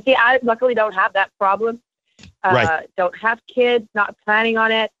 You see, I luckily don't have that problem. Don't have kids, not planning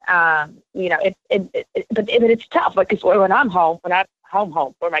on it. But it's tough. Like, cause when I'm home,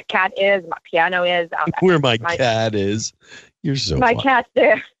 home, where my cat is, my piano is. Where my cat is. You're so my fun. cat's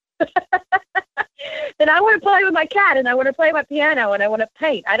there. Then I want to play with my cat, and I want to play my piano, and I want to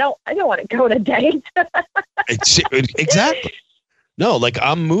paint. I don't want to go on a date. Exactly. No, like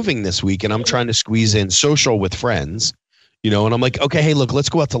I'm moving this week and I'm trying to squeeze in social with friends, and I'm like, okay, hey, look, let's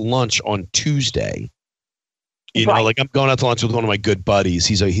go out to lunch on Tuesday. Like I'm going out to lunch with one of my good buddies.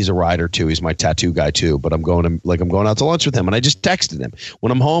 He's a rider too. He's my tattoo guy too. But I'm going out to lunch with him, and I just texted him.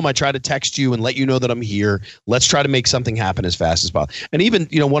 When I'm home, I try to text you and let you know that I'm here. Let's try to make something happen as fast as possible. And even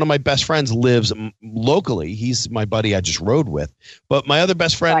one of my best friends lives locally. He's my buddy I just rode with. But my other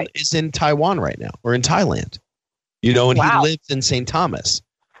best friend is in Taiwan right now, or in Thailand. And he lives in St. Thomas.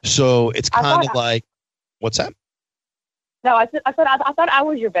 So it's kind of like, what's that? No, I thought I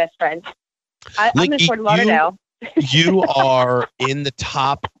was your best friend. I'm in Fort Lauderdale. You are in the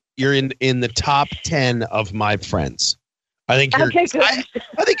top. You're in the top 10 of my friends. I think you're. Okay, good.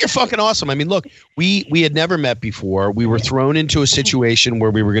 I think you're fucking awesome. I mean, look, we had never met before. We were thrown into a situation where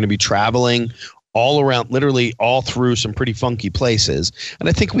we were going to be traveling all around, literally all through some pretty funky places, and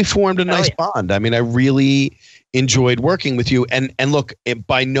I think we formed a nice bond. I mean, I really enjoyed working with you. And look,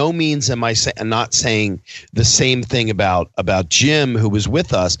 by no means am I not saying the same thing about Jim, who was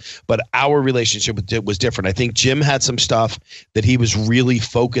with us, but our relationship was different. I think Jim had some stuff that he was really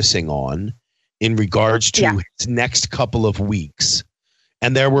focusing on in regards to his next couple of weeks.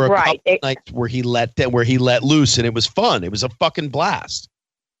 And there were a couple of nights where he let loose, and it was fun. It was a fucking blast.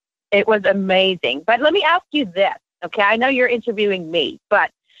 It was amazing. But let me ask you this, okay? I know you're interviewing me,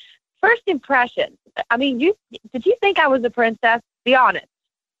 but first impression. I mean, did you think I was a princess? Be honest.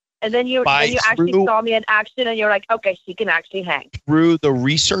 And then you actually saw me in action, and you're like, okay, she can actually hang. Through the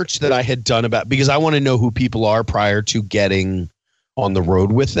research that I had done because I want to know who people are prior to getting on the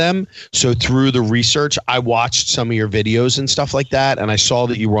road with them. So through the research, I watched some of your videos and stuff like that, and I saw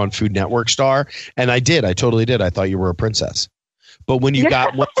that you were on Food Network Star, and I totally did. I thought you were a princess. But when you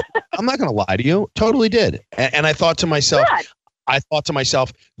got one, I'm not going to lie to you, totally did. And I thought to myself,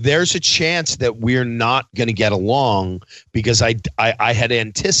 there's a chance that we're not going to get along because I had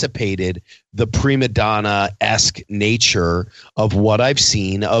anticipated the prima donna-esque nature of what I've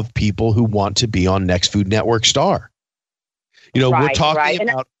seen of people who want to be on Next Food Network Star. We're talking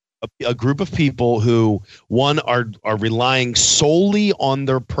about a group of people who, one, are relying solely on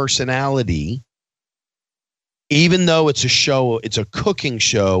their personality. Even though it's a show, it's a cooking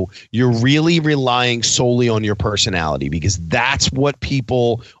show, you're really relying solely on your personality because that's what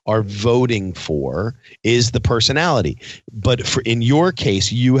people are voting for is the personality. But in your case,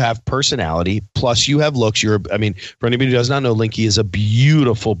 you have personality plus you have looks. For anybody who does not know, Linky is a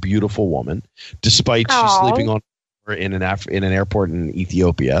beautiful, beautiful woman, despite she's sleeping on in an airport in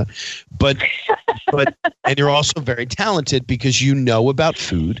Ethiopia. But and you're also very talented because you know about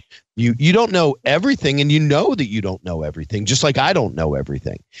food. You don't know everything, and you know that you don't know everything, just like I don't know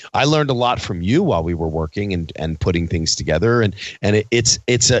everything. I learned a lot from you while we were working and putting things together, and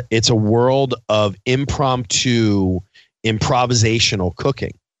it's a world of improvisational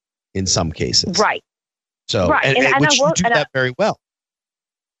cooking in some cases. Right. So which you do that very well.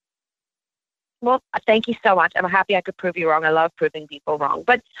 Well, thank you so much. I'm happy I could prove you wrong. I love proving people wrong.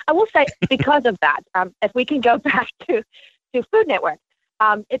 But I will say, because of that, if we can go back to Food Network,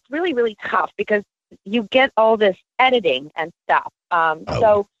 it's really, really tough because you get all this editing and stuff.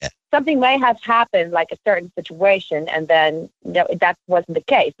 Something may have happened, like a certain situation, and then that wasn't the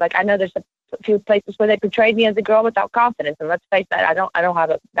case. Like I know there's a few places where they portrayed me as a girl without confidence, and let's face that, I don't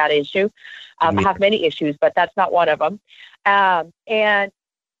have that issue. I have many issues, but that's not one of them. And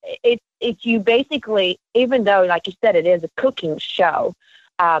it's you basically, even though, like you said, it is a cooking show,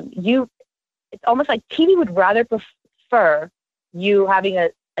 it's almost like TV would rather prefer you having a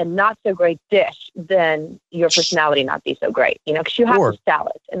not so great dish than your personality not be so great, because you have to sell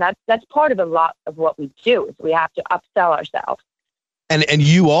it. And that's part of a lot of what we do is we have to upsell ourselves. And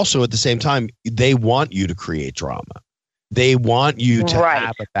you also, at the same time, they want you to create drama. They want you to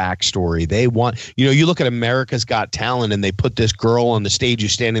have a backstory. They want, you look at America's Got Talent and they put this girl on the stage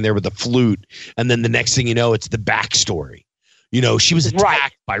who's standing there with a flute. And then the next thing you know, it's the backstory. She was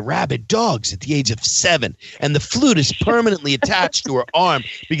attacked by rabid dogs at the age of 7. And the flute is permanently attached to her arm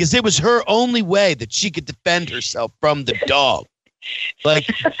because it was her only way that she could defend herself from the dog. Like,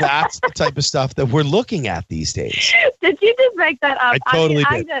 that's the type of stuff that we're looking at these days. Did you just make that up? I totally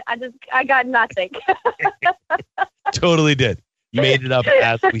did. I got nothing. Totally did. Made it up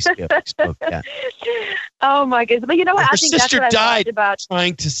as we spoke. Yeah. Oh my goodness! But you know what? Her sister died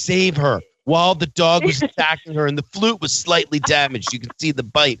trying to save her while the dog was attacking her, and the flute was slightly damaged. You can see the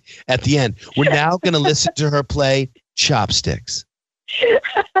bite at the end. We're now going to listen to her play Chopsticks.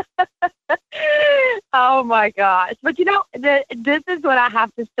 Oh my gosh! But this is what I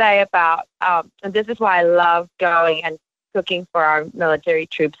have to say about, and this is why I love going and cooking for our military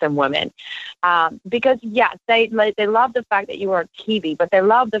troops and women. Because, yes, they love the fact that you are TV, but they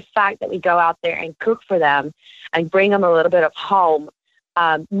love the fact that we go out there and cook for them and bring them a little bit of home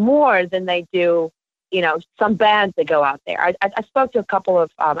more than they do, some bands that go out there. I spoke to a couple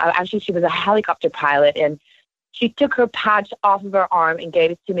of, actually, she was a helicopter pilot, and she took her patch off of her arm and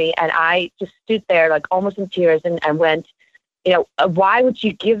gave it to me, and I just stood there like almost in tears and went, why would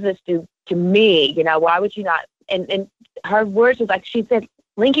you give this to me? Why would you not? And her words was like, she said,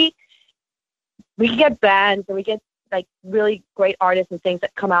 Linky, we can get bands and we get like really great artists and things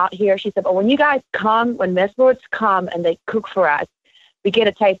that come out here. She said, but when you guys come, when Mess Lords come and they cook for us, we get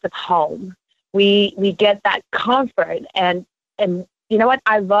a taste of home. We get that comfort. And you know what?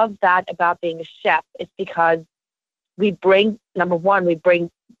 I love that about being a chef. It's because we bring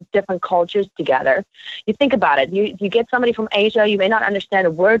different cultures together. You think about it. You get somebody from Asia, you may not understand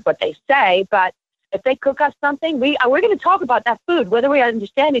a word what they say, but if they cook us something, we're going to talk about that food, whether we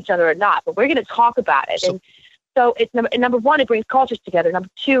understand each other or not, but we're going to talk about it. And so it's number one, it brings cultures together. Number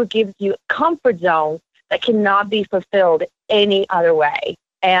two, it gives you a comfort zone that cannot be fulfilled any other way.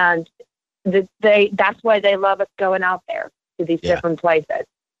 And that's why they love us going out there to these different places.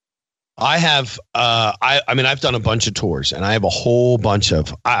 I have, I mean, I've done a bunch of tours, and I have a whole bunch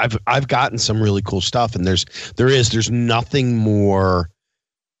of, I've gotten some really cool stuff, and there's nothing more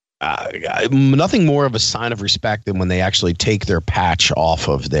of a sign of respect than when they actually take their patch off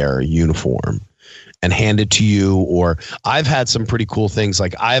of their uniform and hand it to you. Or I've had some pretty cool things.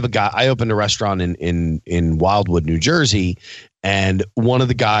 Like I opened a restaurant in Wildwood, New Jersey, and one of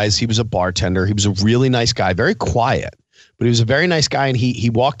the guys, he was a bartender. He was a really nice guy, very quiet, but he was a very nice guy. And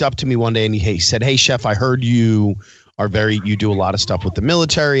he walked up to me one day and he said, "Hey, chef, I heard you do a lot of stuff with the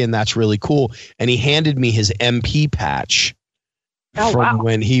military, and that's really cool." And he handed me his MP patch from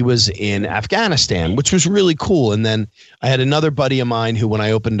when he was in Afghanistan, which was really cool. And then I had another buddy of mine who, when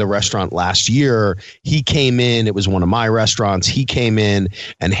I opened a restaurant last year, he came in, it was one of my restaurants. He came in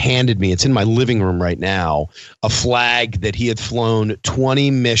and handed me, it's in my living room right now, a flag that he had flown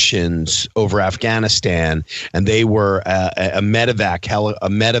 20 missions over Afghanistan. And they were a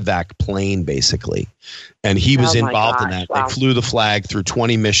medevac plane, basically. And he was involved in that. Wow. They flew the flag through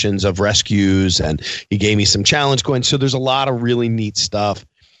 20 missions of rescues, and he gave me some challenge coins. So there's a lot of really neat stuff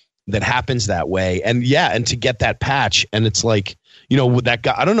that happens that way. And and to get that patch, and it's like, that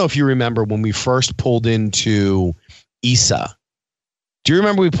guy, I don't know if you remember when we first pulled into Isa. Do you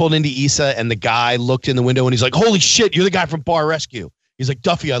remember we pulled into Isa and the guy looked in the window and he's like, "Holy shit, you're the guy from Bar Rescue." He's like,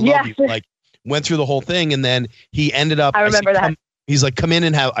 "Duffy, I love you." Like, went through the whole thing, and then he ended up. I remember that. He's like, "Come in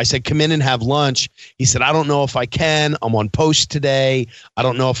and have," I said, "Come in and have lunch." He said, "I don't know if I can. I'm on post today. I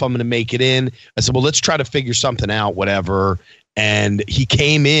don't know if I'm going to make it in." I said, "Well, let's try to figure something out, whatever." And he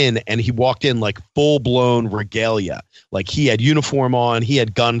came in and he walked in like full blown regalia. Like he had uniform on, he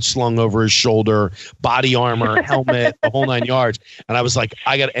had gun slung over his shoulder, body armor, helmet, the whole 9 yards. And I was like,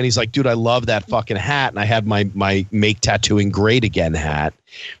 and he's like, "Dude, I love that fucking hat." And I had my Make Tattooing Great Again hat.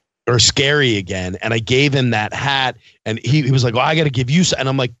 Or Scary Again, and I gave him that hat, and he was like, "Well, I got to give you," and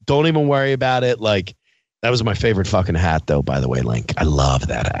I'm like, "Don't even worry about it." Like, that was my favorite fucking hat, though. By the way, Link, I love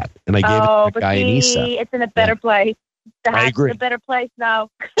that hat, and I gave it to the guy in Isa. It's in a better place. The hat's agree. In a better place now.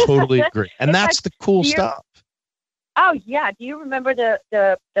 Totally agree, and that's the cool stuff. Oh yeah, do you remember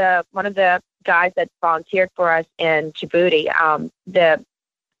the one of the guys that volunteered for us in Djibouti?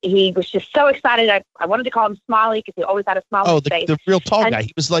 He was just so excited. I wanted to call him Smiley because he always had a smile on his face. The real tall guy.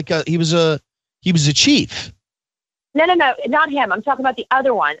 He was like he was a chief. No, not him. I'm talking about the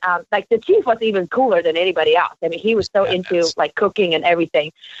other one. Like the chief was even cooler than anybody else. I mean, he was so into like cooking and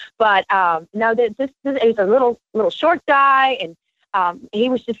everything. But no, this is a little short guy, and he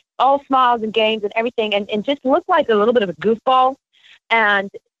was just all smiles and games and everything, and just looked like a little bit of a goofball.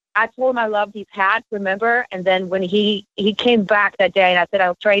 And I told him I loved these hats, remember? And then when he came back that day, and I said,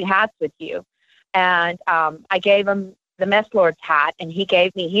 "I'll trade hats with you." And I gave him the Mess Lord's hat, and he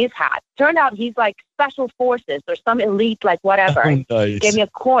gave me his hat. Turned out he's like special forces or some elite, like whatever. Oh, nice. He gave me a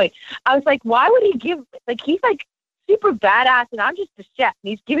coin. I was like, why would he give, like, he's like super badass, and I'm just a chef, and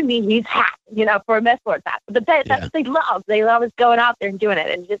he's giving me his hat, for a Mess Lord's hat. But that's what they love. They love us going out there and doing it.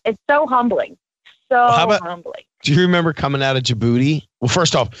 And it's so humbling. Humbling. Do you remember coming out of Djibouti? Well,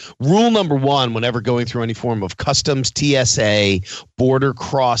 first off, rule number one, whenever going through any form of customs, TSA, border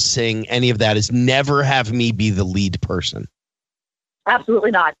crossing, any of that, is never have me be the lead person.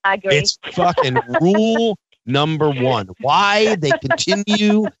 Absolutely not. I agree. It's fucking rule number one. Why they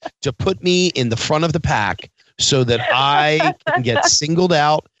continue to put me in the front of the pack so that I can get singled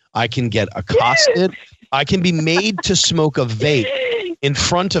out, I can get accosted, I can be made to smoke a vape in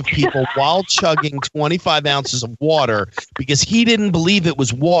front of people while chugging 25 ounces of water because he didn't believe it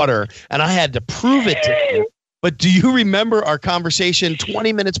was water, and I had to prove it to him. But do you remember our conversation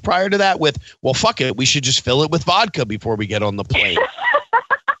 20 minutes prior to that with, well, fuck it, we should just fill it with vodka before we get on the plane?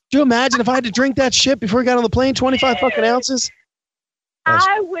 Do you imagine if I had to drink that shit before we got on the plane, 25 fucking ounces?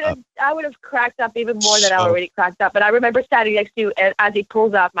 I would have cracked up even more than I already cracked up. But I remember standing next to you as he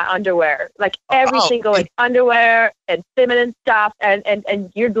pulls out my underwear, like every single like underwear and feminine stuff,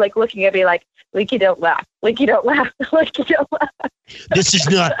 and you're like looking at me like, Linky, don't laugh. Linky, don't laugh. Linky, don't laugh. This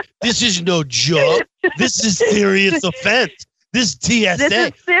is no joke. This is serious offense. This TSA. This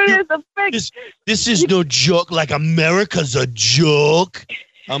is serious offense. This is no joke. Like America's a joke.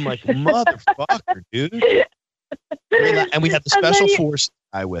 I'm like, motherfucker, dude. And we had the special force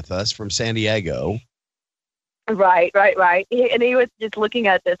guy with us from San Diego. Right. And he was just looking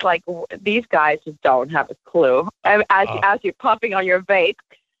at this like, these guys just don't have a clue. As you're puffing on your vape.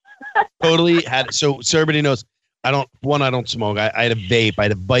 Totally had. So everybody knows, I don't smoke. I had a vape. I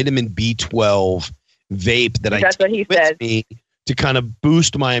had a vitamin B12 vape That's what he said. Me to kind of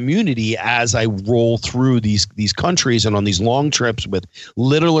boost my immunity as I roll through these countries and on these long trips with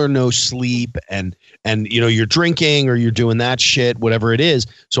little or no sleep and you're drinking or you're doing that shit, whatever it is.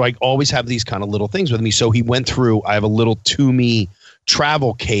 So I always have these kind of little things with me. So he went through, I have a little Toomey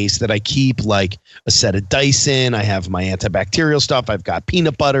travel case that I keep, like a set of Dyson. I have my antibacterial stuff. I've got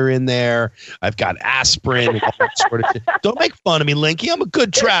peanut butter in there. I've got aspirin and all that sort of shit. Don't make fun of me, Linky. I'm a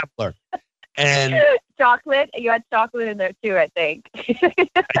good traveler. And chocolate. You had chocolate in there too, I think.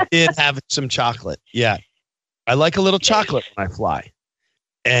 I did have some chocolate. Yeah. I like a little chocolate when I fly.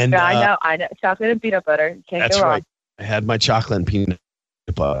 And yeah, I know. Chocolate and peanut butter. Can't that's go wrong. right. I had my chocolate and peanut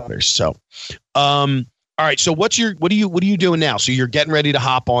butter. So, all right. So what are you doing now? So you're getting ready to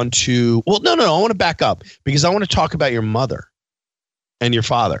hop on to, well, no. I want to back up because I want to talk about your mother and your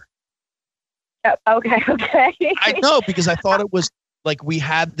father. Okay. I know, because I thought it was like we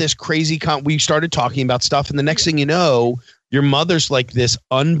had this crazy we started talking about stuff, and the next thing you know, your mother's like this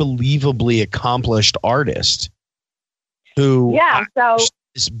unbelievably accomplished artist who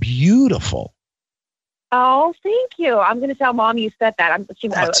is beautiful. Oh, thank you. I'm going to tell Mom you said that.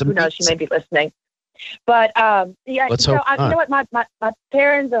 Who knows? She may be listening. But yeah, let's so hope not. You know what? My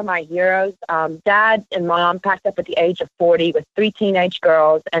parents are my heroes. Dad and Mom packed up at the age of 40 with 3 teenage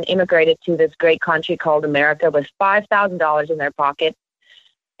girls and immigrated to this great country called America with $5,000 in their pocket,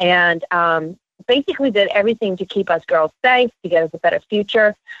 and basically did everything to keep us girls safe, to get us a better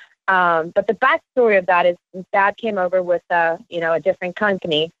future. But the backstory of that is Dad came over with a different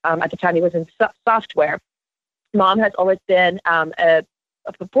company. At the time, he was in software. Mom has always been a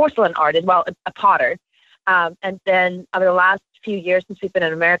porcelain artist, a potter. And then over the last few years since we've been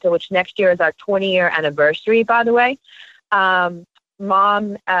in America, which next year is our 20-year anniversary, by the way,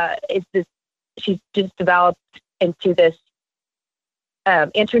 Mom she's just developed into this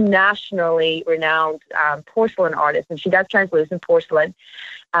internationally renowned porcelain artist, and she does translucent porcelain,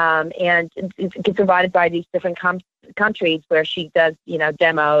 and it gets invited by these different countries where she does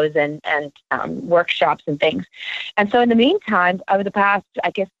demos and workshops and things. And so in the meantime, over the past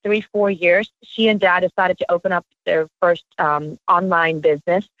 3-4 years, she and Dad decided to open up their first online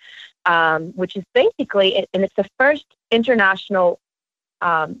business, which is basically, and it's the first international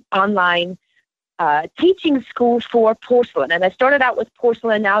online teaching school for porcelain. And they started out with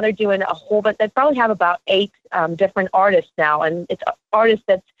porcelain. Now they're doing a whole bunch. They probably have about 8 different artists now. And it's artists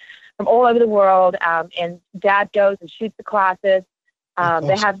that's from all over the world. And Dad goes and shoots the classes.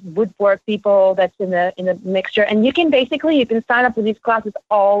 They have woodwork people that's in the mixture. And you can sign up for these classes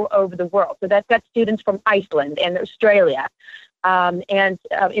all over the world. So that's got students from Iceland and Australia. And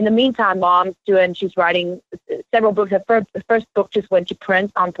in the meantime, she's writing several books. Her first book just went to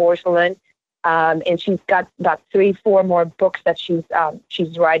print on porcelain. And she's got about 3-4 more books that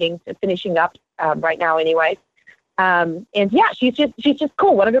she's writing, finishing up right now anyway. And yeah, she's just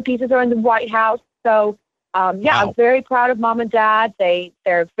cool. One of her pieces are in the White House. So wow. I'm very proud of Mom and Dad.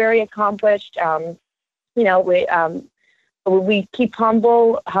 They're very accomplished. We keep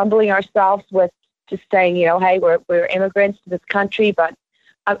humbling ourselves with just saying, hey, we're immigrants to this country, but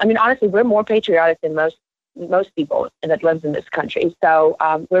I mean, honestly, we're more patriotic than most people that lives in this country. So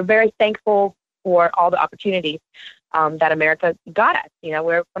we're very thankful for all the opportunities that America got us.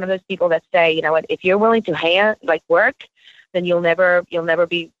 We're one of those people that say, what, if you're willing to work, then you'll never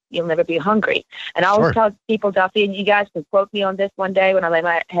be hungry. And I always tell people, Duffy, and you guys can quote me on this one day when I lay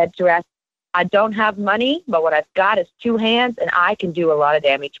my head to rest, I don't have money, but what I've got is 2 hands, and I can do a lot of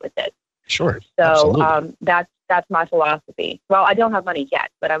damage with it. Sure. So that's my philosophy. Well, I don't have money yet,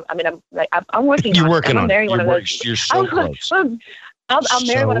 but I'm working. You're on working it. on it. You're so close. I'll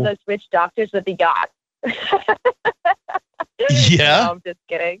marry one of those rich doctors with the yacht. Yeah. No, I'm just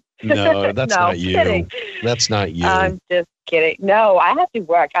kidding. No, that's No, not you. kidding. That's not you. I'm just kidding. No, I have to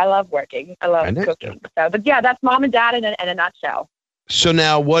work. I love working. I love know. cooking. So, but yeah, that's mom and dad in a nutshell. So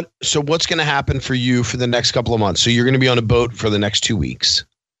now what's going to happen for you for the next couple of months? So you're going to be on a boat for the next 2 weeks.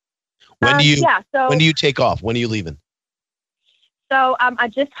 When do you take off? When are you leaving? So I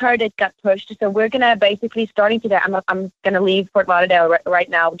just heard it got pushed. So we're going to basically, starting today, I'm going to leave Fort Lauderdale right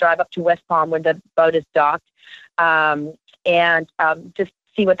now, drive up to West Palm where the boat is docked, and just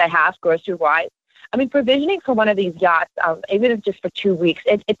see what they have grocery-wise. I mean, provisioning for one of these yachts, even if just for 2 weeks,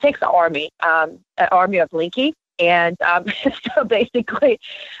 it takes an army of Linky. And so basically,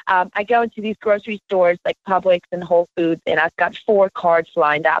 I go into these grocery stores like Publix and Whole Foods, and I've got 4 carts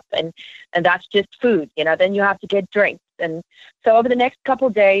lined up, and that's just food. Then you have to get drinks. And so over the next couple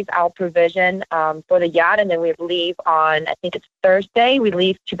of days, I'll provision for the yacht, and then we leave on, I think it's Thursday, we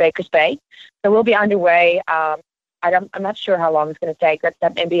leave to Baker's Bay. So we'll be underway. I'm not sure how long it's going to take.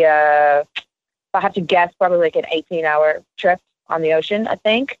 That may be if I have to guess, probably like an 18-hour trip on the ocean, I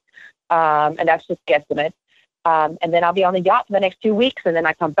think. And that's just guesstimate. And then I'll be on the yacht for the next 2 weeks, and then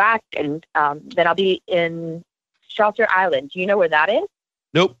I come back, and then I'll be in Shelter Island. Do you know where that is?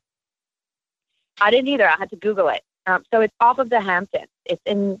 Nope. I didn't either. I had to Google it. So it's off of the Hamptons. It's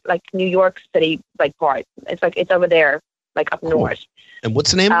in like New York City, like part. It's over there, like up north. And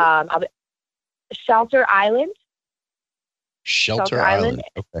what's the name? Shelter Island. Shelter Island.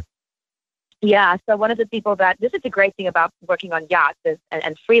 Okay. Yeah. So one of the people this is the great thing about working on yachts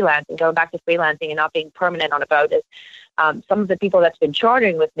and freelancing, going back to freelancing and not being permanent on a boat is some of the people that's been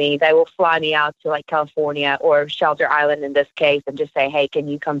chartering with me, they will fly me out to like California or Shelter Island in this case and just say, hey, can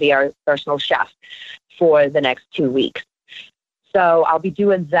you come be our personal chef for the next 2 weeks? So I'll be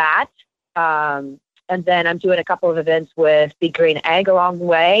doing that. And then I'm doing a couple of events with Big Green Egg along the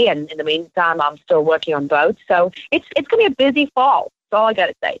way. And in the meantime, I'm still working on boats. So it's going to be a busy fall. That's all I got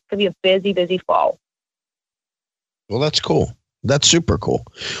to say. It's going to be a busy, busy fall. Well, that's cool. That's super cool.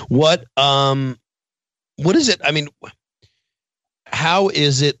 What is it? I mean, how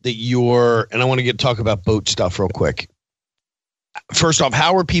is it that and I want to talk about boat stuff real quick. First off,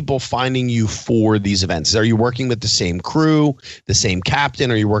 how are people finding you for these events? Are you working with the same crew, the same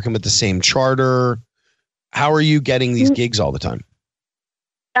captain? Are you working with the same charter? How are you getting these gigs all the time?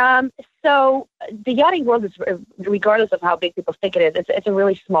 So the yachting world is, regardless of how big people think it is, it's a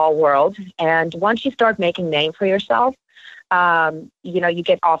really small world. And once you start making name for yourself, you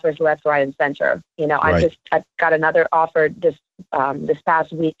get offers left, right, and center. Right. I got another offer this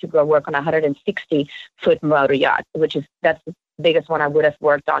past week to go work on a 160-foot motor yacht, that's the biggest one I would have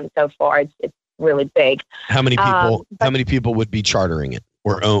worked on so far. It's really big. How many people? How many people would be chartering it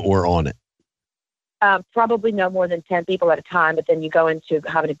or on it? Probably no more than 10 people at a time. But then you go into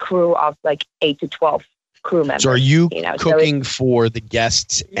having a crew of like 8 to 12 crew members. So are you cooking for the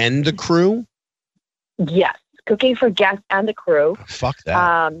guests and the crew? Yes, cooking for guests and the crew. Fuck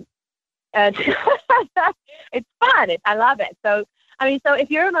that. And it's fun. I love it. So. So if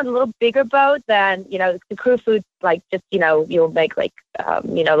you're on a little bigger boat, then, the crew food, like just, you'll make like,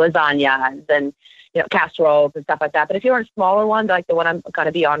 lasagna and, casseroles and stuff like that. But if you're on a smaller one, like the one I'm going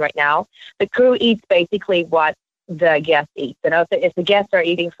to be on right now, the crew eats basically what the guests eat. If the guests are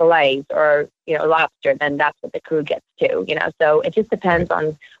eating fillets or, lobster, then that's what the crew gets too, So it just depends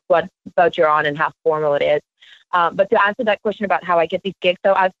on what boat you're on and how formal it is. But to answer that question about how I get these gigs,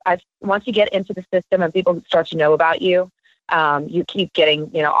 so I've once you get into the system and people start to know about you, you keep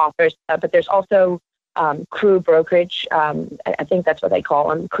getting, offers, but there's also crew brokerage. I think that's what they call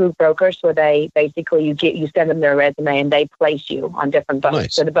them, crew brokers, where they basically you send them their resume and they place you on different boats.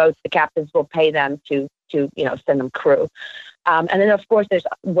 Nice. So the captains will pay them to send them crew. And then of course there's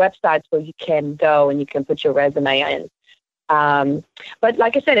websites where you can go and you can put your resume in. But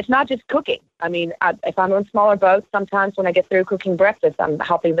like I said, it's not just cooking. If I'm on smaller boats, sometimes when I get through cooking breakfast, I'm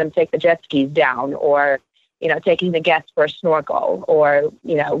helping them take the jet skis down or taking the guests for a snorkel or,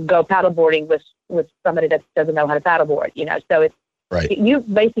 go paddleboarding with somebody that doesn't know how to paddleboard, so it's, right. You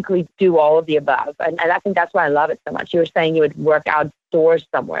basically do all of the above. And I think that's why I love it so much. You were saying you would work outdoors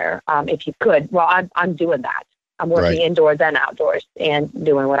somewhere, if you could. Well, I'm doing that. I'm working indoors and outdoors and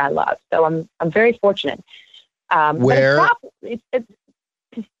doing what I love. So I'm very fortunate. What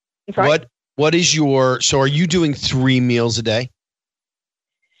is so are you doing 3 meals a day?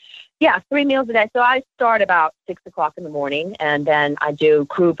 Yeah, 3 meals a day. So I start about 6 o'clock in the morning, and then I do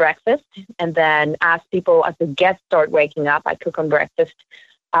crew breakfast. And then as the guests start waking up, I cook them breakfast.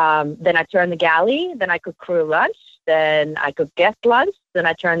 Then I turn the galley. Then I cook crew lunch. Then I cook guest lunch. Then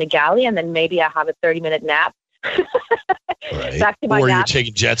I turn the galley, and then maybe I have a 30-minute nap Right. Back to my Or you're nap.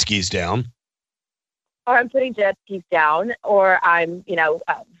 taking jet skis down. Or I'm putting jet skis down, or I'm,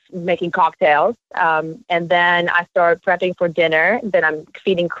 making cocktails. And then I start prepping for dinner. Then I'm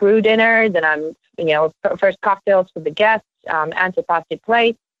feeding crew dinner. Then I'm, first cocktails for the guests, antipasti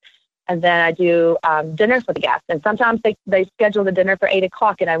plates. And then I do dinner for the guests. And sometimes they schedule the dinner for 8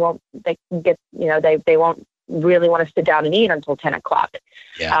 o'clock, and they won't really want to sit down and eat until 10 o'clock.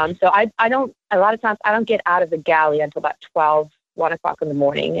 Yeah. So a lot of times I don't get out of the galley until about 1 o'clock in the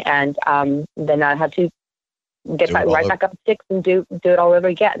morning. And then I have to get right back up at 6 and do it all over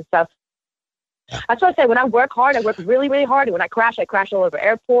again. So that's what I say. When I work hard, I work really, really hard. And when I crash all over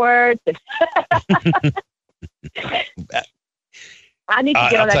airports. I need to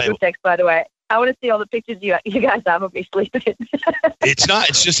get on that group text, by the way. I want to see all the pictures you guys have of me sleeping. It's not.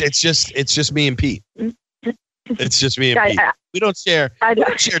 It's just me and Pete. It's just me and Pete. We don't share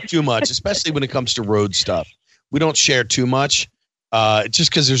too much, especially when it comes to road stuff. We don't share too much, just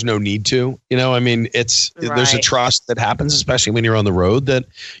because there's no need to. There's a trust that happens, especially when you're on the road, that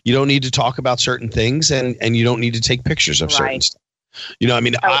you don't need to talk about certain things, and you don't need to take pictures of certain stuff.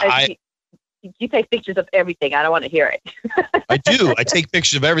 You take pictures of everything. I don't want to hear it. I do. I take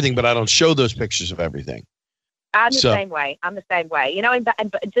pictures of everything, but I don't show those pictures of everything. I'm the same way. And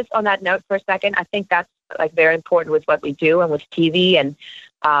just on that note for a second, I think that's very important with what we do and with TV and,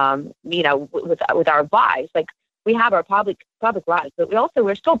 with our lives. Like, we have our public lives, but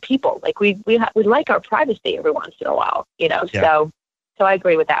we're still people. Like, we like our privacy every once in a while, Yeah. So I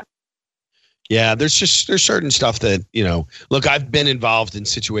agree with that. Yeah, there's certain stuff that, look, I've been involved in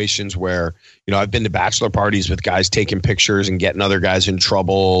situations where, I've been to bachelor parties with guys taking pictures and getting other guys in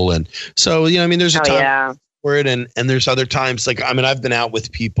trouble. And so, there's a time for it. And there's other times, I've been out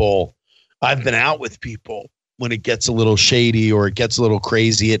with people when it gets a little shady or it gets a little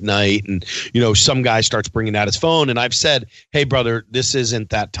crazy at night. And, some guy starts bringing out his phone. And I've said, hey, brother, this isn't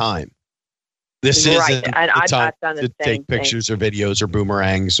that time. This isn't the time to take pictures or videos or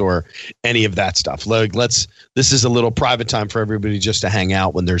boomerangs or any of that stuff. This is a little private time for everybody just to hang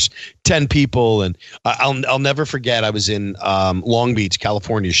out when there's 10 people. And I'll never forget, I was in Long Beach,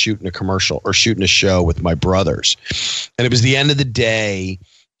 California, shooting a show with my brothers. And it was the end of the day,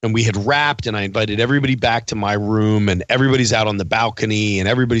 and we had wrapped, and I invited everybody back to my room, and everybody's out on the balcony, and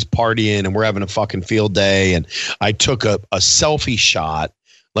everybody's partying, and we're having a fucking field day. And I took a selfie shot,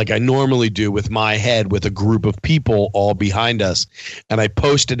 like I normally do, with my head with a group of people all behind us. And I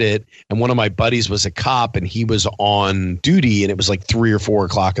posted it, and one of my buddies was a cop, and he was on duty, and it was 3 or 4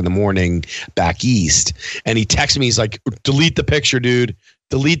 o'clock in the morning back east. And he texted me, he's like, delete the picture, dude.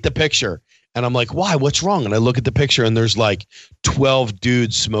 Delete the picture. And I'm like, why? What's wrong? And I look at the picture, and there's 12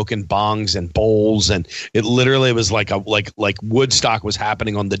 dudes smoking bongs and bowls. And it literally was like Woodstock was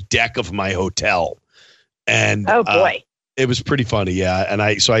happening on the deck of my hotel. And oh boy. It was pretty funny, yeah. And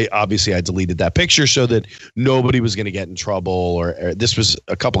I deleted that picture so that nobody was going to get in trouble. Or this was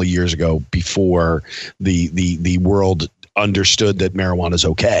a couple of years ago, before the world understood that marijuana is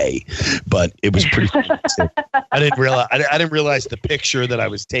okay. But it was pretty funny. I didn't realize the picture that I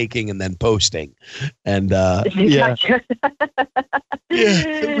was taking and then posting. And yeah.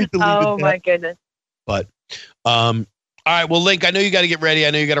 We deleted my goodness. But all right, well, Link, I know you got to get ready.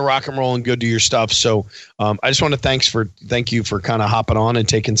 I know you got to rock and roll and go do your stuff. So I just want to thank you for kind of hopping on and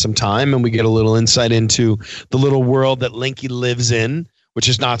taking some time, and we get a little insight into the little world that Linky lives in, which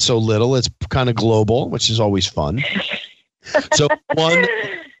is not so little. It's kind of global, which is always fun. So one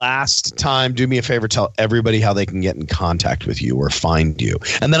last time, do me a favor, tell everybody how they can get in contact with you or find you.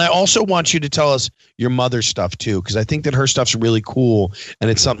 And then I also want you to tell us your mother's stuff too, because I think that her stuff's really cool, and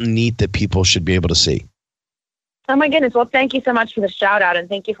it's something neat that people should be able to see. Oh, my goodness. Well, thank you so much for the shout out, and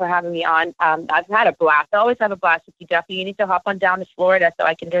thank you for having me on. I've had a blast. I always have a blast with you, Duffy. You need to hop on down to Florida so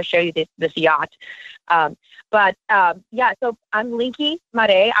I can just show you this yacht. So I'm Linky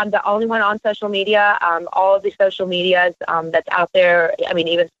Mare. I'm the only one on social media. All of the social medias that's out there. I mean,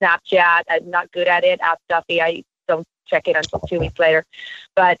 even Snapchat. I'm not good at it. Ask Duffy. I don't check it until 2 weeks later.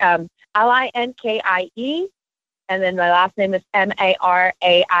 But Linkie, and then my last name is Marais.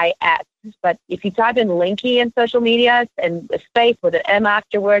 But if you type in Linky in social media and a space with an M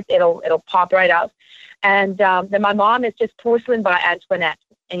afterwards, it'll pop right up. And then my mom is just Porcelain by Antoinette,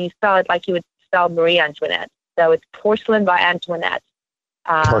 and you spell it like you would spell Marie Antoinette. So it's Porcelain by Antoinette.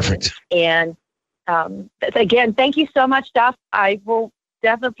 Perfect. And again, thank you so much, Duff. I will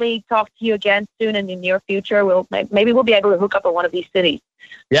definitely talk to you again soon in the near future. Maybe we'll be able to hook up in one of these cities.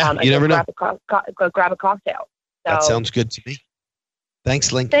 Yeah, you never know. Grab a cocktail. So, that sounds good to me.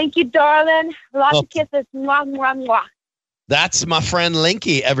 Thanks, Link. Thank you, darling. Lots of kisses. Mwah, mwah, mwah. That's my friend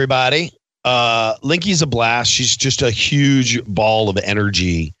Linky, everybody. Linky's a blast. She's just a huge ball of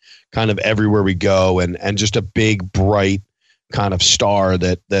energy kind of everywhere we go, and just a big, bright kind of star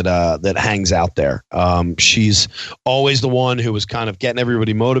that hangs out there. She's always the one who was kind of getting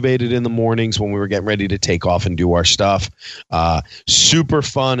everybody motivated in the mornings when we were getting ready to take off and do our stuff. Super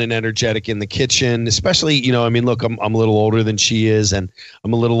fun and energetic in the kitchen, especially, look, I'm a little older than she is, and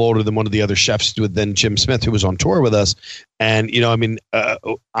I'm a little older than one of the other chefs than Jim Smith, who was on tour with us. And,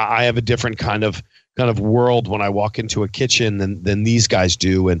 I have a different kind of world when I walk into a kitchen than these guys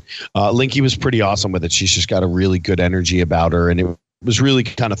do. And Linky was pretty awesome with it. She's just got a really good energy about her. And it was really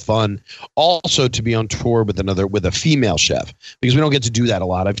kind of fun also to be on tour with a female chef, because we don't get to do that a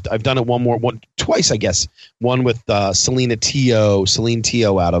lot. I've done it twice, I guess. One with Celine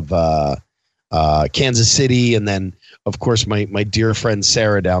Teo out of Kansas City. And then, of course, my dear friend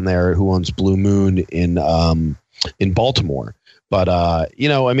Sarah down there, who owns Blue Moon in Baltimore. But,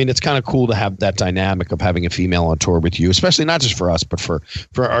 it's kind of cool to have that dynamic of having a female on tour with you, especially not just for us, but for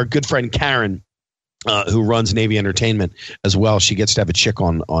our good friend Karen, who runs Navy Entertainment as well. She gets to have a chick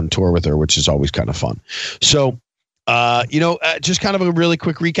on tour with her, which is always kind of fun. So, just kind of a really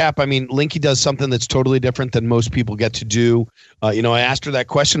quick recap. I mean, Linky does something that's totally different than most people get to do. I asked her that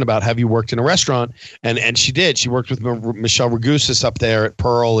question about, have you worked in a restaurant? And she did. She worked with Michelle Ragusis up there at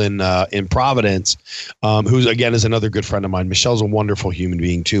Pearl in Providence, who's, again, is another good friend of mine. Michelle's a wonderful human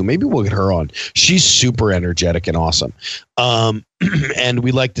being, too. Maybe we'll get her on. She's super energetic and awesome. And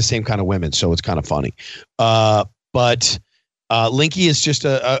we like the same kind of women, so it's kind of funny. But Linky is just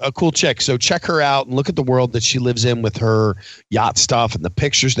a cool chick. So check her out and look at the world that she lives in with her yacht stuff and the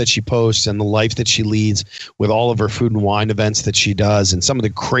pictures that she posts and the life that she leads with all of her food and wine events that she does and some of the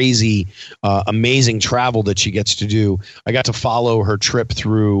crazy, amazing travel that she gets to do. I got to follow her trip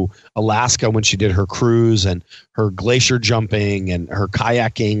through Alaska when she did her cruise, and her glacier jumping and her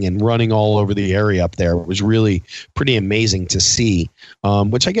kayaking and running all over the area up there. It was really pretty amazing to see,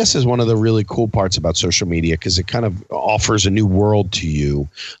 which I guess is one of the really cool parts about social media, because it kind of offers a new world to you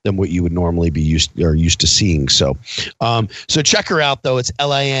than what you would normally be used to seeing. So check her out, though. It's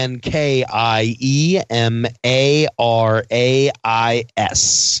LINKIEMARAIS.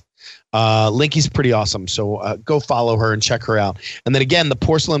 Linky's pretty awesome. So go follow her and check her out. And then again, the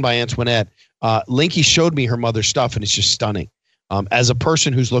Porcelain by Antoinette. Linky showed me her mother's stuff, and it's just stunning. As a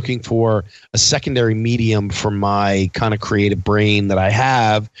person who's looking for a secondary medium for my kind of creative brain that I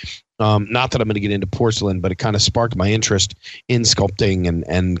have, not that I'm going to get into porcelain, but it kind of sparked my interest in sculpting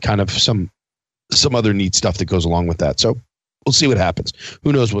and kind of some other neat stuff that goes along with that. So we'll see what happens.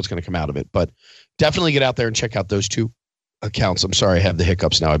 Who knows what's going to come out of it, but definitely get out there and check out those two accounts. I'm sorry I have the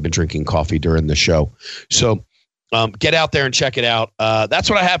hiccups now. I've been drinking coffee during the show. So get out there and check it out. That's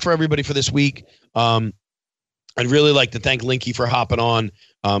what I have for everybody for this week. I'd really like to thank Linky for hopping on.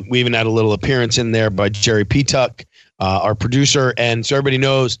 We even had a little appearance in there by Jerry Petuck, our producer. And so everybody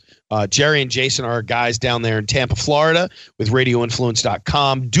knows, Jerry and Jason are guys down there in Tampa, Florida with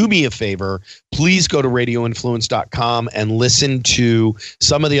RadioInfluence.com. Do me a favor. Please go to RadioInfluence.com and listen to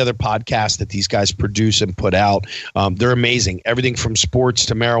some of the other podcasts that these guys produce and put out. They're amazing. Everything from sports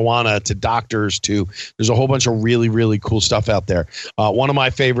to marijuana to doctors to there's a whole bunch of really, really cool stuff out there. One of my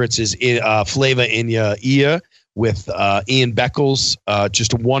favorites is Flava Inya Ia with Ian Beckles.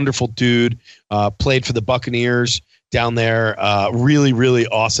 Just a wonderful dude. Played for the Buccaneers down there. Really, really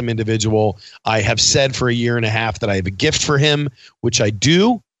awesome individual. I have said for a year and a half that I have a gift for him, which I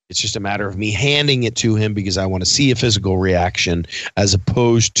do. It's just a matter of me handing it to him because I want to see a physical reaction as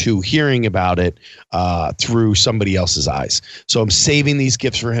opposed to hearing about it through somebody else's eyes. So I'm saving these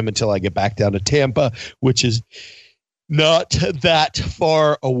gifts for him until I get back down to Tampa, which is not that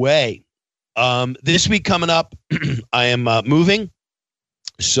far away. This week coming up, I am moving.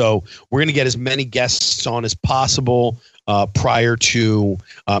 So we're going to get as many guests on as possible prior to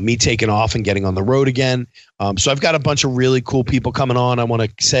me taking off and getting on the road again. So I've got a bunch of really cool people coming on. I want to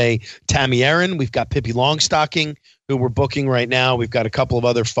say Tammy Aaron. We've got Pippi Longstocking, who we're booking right now. We've got a couple of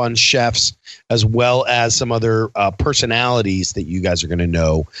other fun chefs, as well as some other personalities that you guys are going to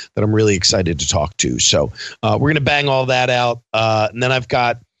know that I'm really excited to talk to. So we're going to bang all that out. And then I've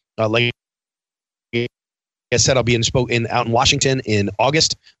got like I said, I'll be out in Washington in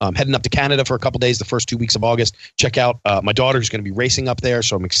August. Heading up to Canada for a couple days, the first 2 weeks of August. Check out my daughter who's going to be racing up there,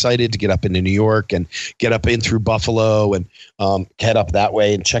 so I'm excited to get up into New York and get up in through Buffalo and head up that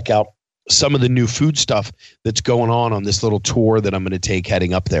way and check out some of the new food stuff that's going on this little tour that I'm going to take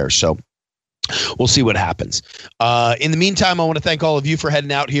heading up there. So we'll see what happens. In the meantime, I want to thank all of you for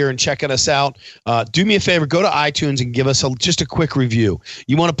heading out here and checking us out. Do me a favor, go to iTunes and give us just a quick review.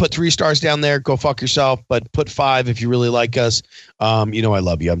 You want to put 3 stars down there, go fuck yourself, but put 5 if you really like us. You know I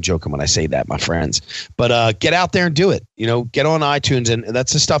love you. I'm joking when I say that, my friends. But get out there and do it. You know, get on iTunes, and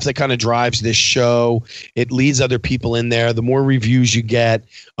that's the stuff that kind of drives this show. It leads other people in there. The more reviews you get,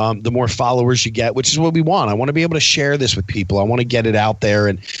 the more followers you get, which is what we want. I want to be able to share this with people. I want to get it out there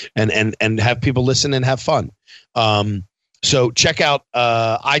and have people listen and have fun. So check out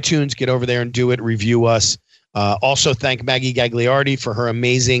iTunes. Get over there and do it. Review us. Also, thank Maggie Gagliardi for her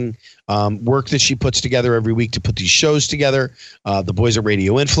amazing work that she puts together every week to put these shows together. The boys at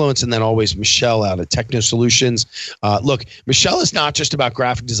Radio Influence, and then always Michelle out at Techno Solutions. Look, Michelle is not just about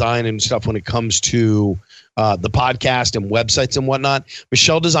graphic design and stuff when it comes to the podcast and websites and whatnot.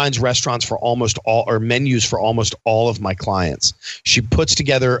 Michelle designs restaurants for almost all, or menus for almost all of my clients. She puts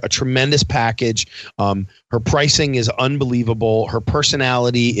together a tremendous package. Her pricing is unbelievable. Her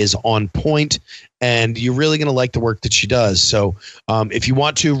personality is on point, and you're really going to like the work that she does. So if you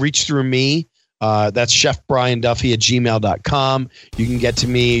want to reach through me, that's chefbrianduffy@gmail.com. You can get to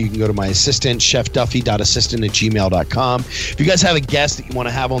me. You can go to my assistant, chefduffy.assistant@gmail.com. If you guys have a guest that you want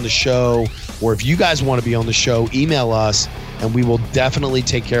to have on the show, or if you guys want to be on the show, email us, and we will definitely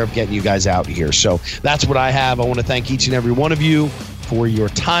take care of getting you guys out here. So that's what I have. I want to thank each and every one of you for your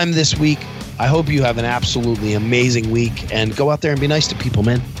time this week. I hope you have an absolutely amazing week, and go out there and be nice to people,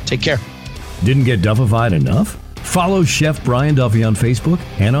 man. Take care. Didn't get Duffified enough? Follow Chef Brian Duffy on Facebook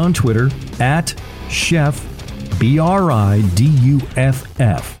and on Twitter at Chef BRIDUFF.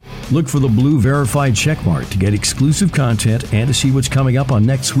 Look for the blue verified checkmark to get exclusive content and to see what's coming up on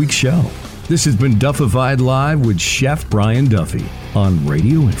next week's show. This has been Duffified Live with Chef Brian Duffy on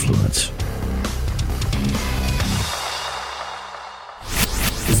Radio Influence.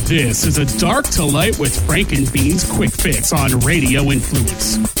 This is a Dark to Light with Frank and Beans Quick Fix on Radio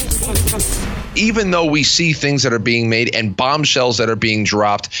Influence. Even though we see things that are being made and bombshells that are being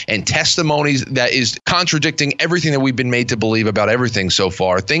dropped and testimonies that is contradicting everything that we've been made to believe about everything so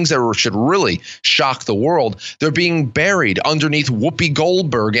far, things that should really shock the world, they're being buried underneath Whoopi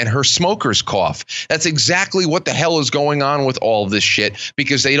Goldberg and her smoker's cough. That's exactly what the hell is going on with all of this shit,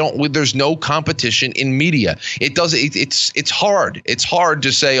 because there's no competition in media. It's hard. It's hard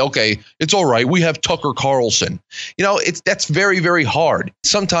to say, okay, it's all right, we have Tucker Carlson. You know, that's very, very hard.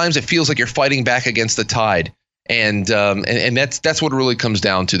 Sometimes it feels like you're fighting back against the tide, and that's what it really comes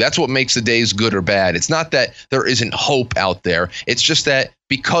down to. That's what makes the days good or bad. It's not that there isn't hope out there. It's just that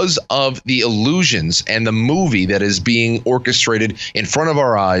because of the illusions and the movie that is being orchestrated in front of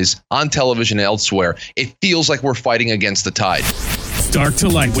our eyes on television and elsewhere, it feels like we're fighting against the tide. Dark to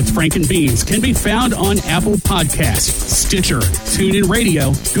Light with Frank and Beans can be found on Apple Podcasts, Stitcher, TuneIn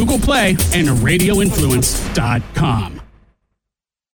Radio, Google Play, and RadioInfluence.com.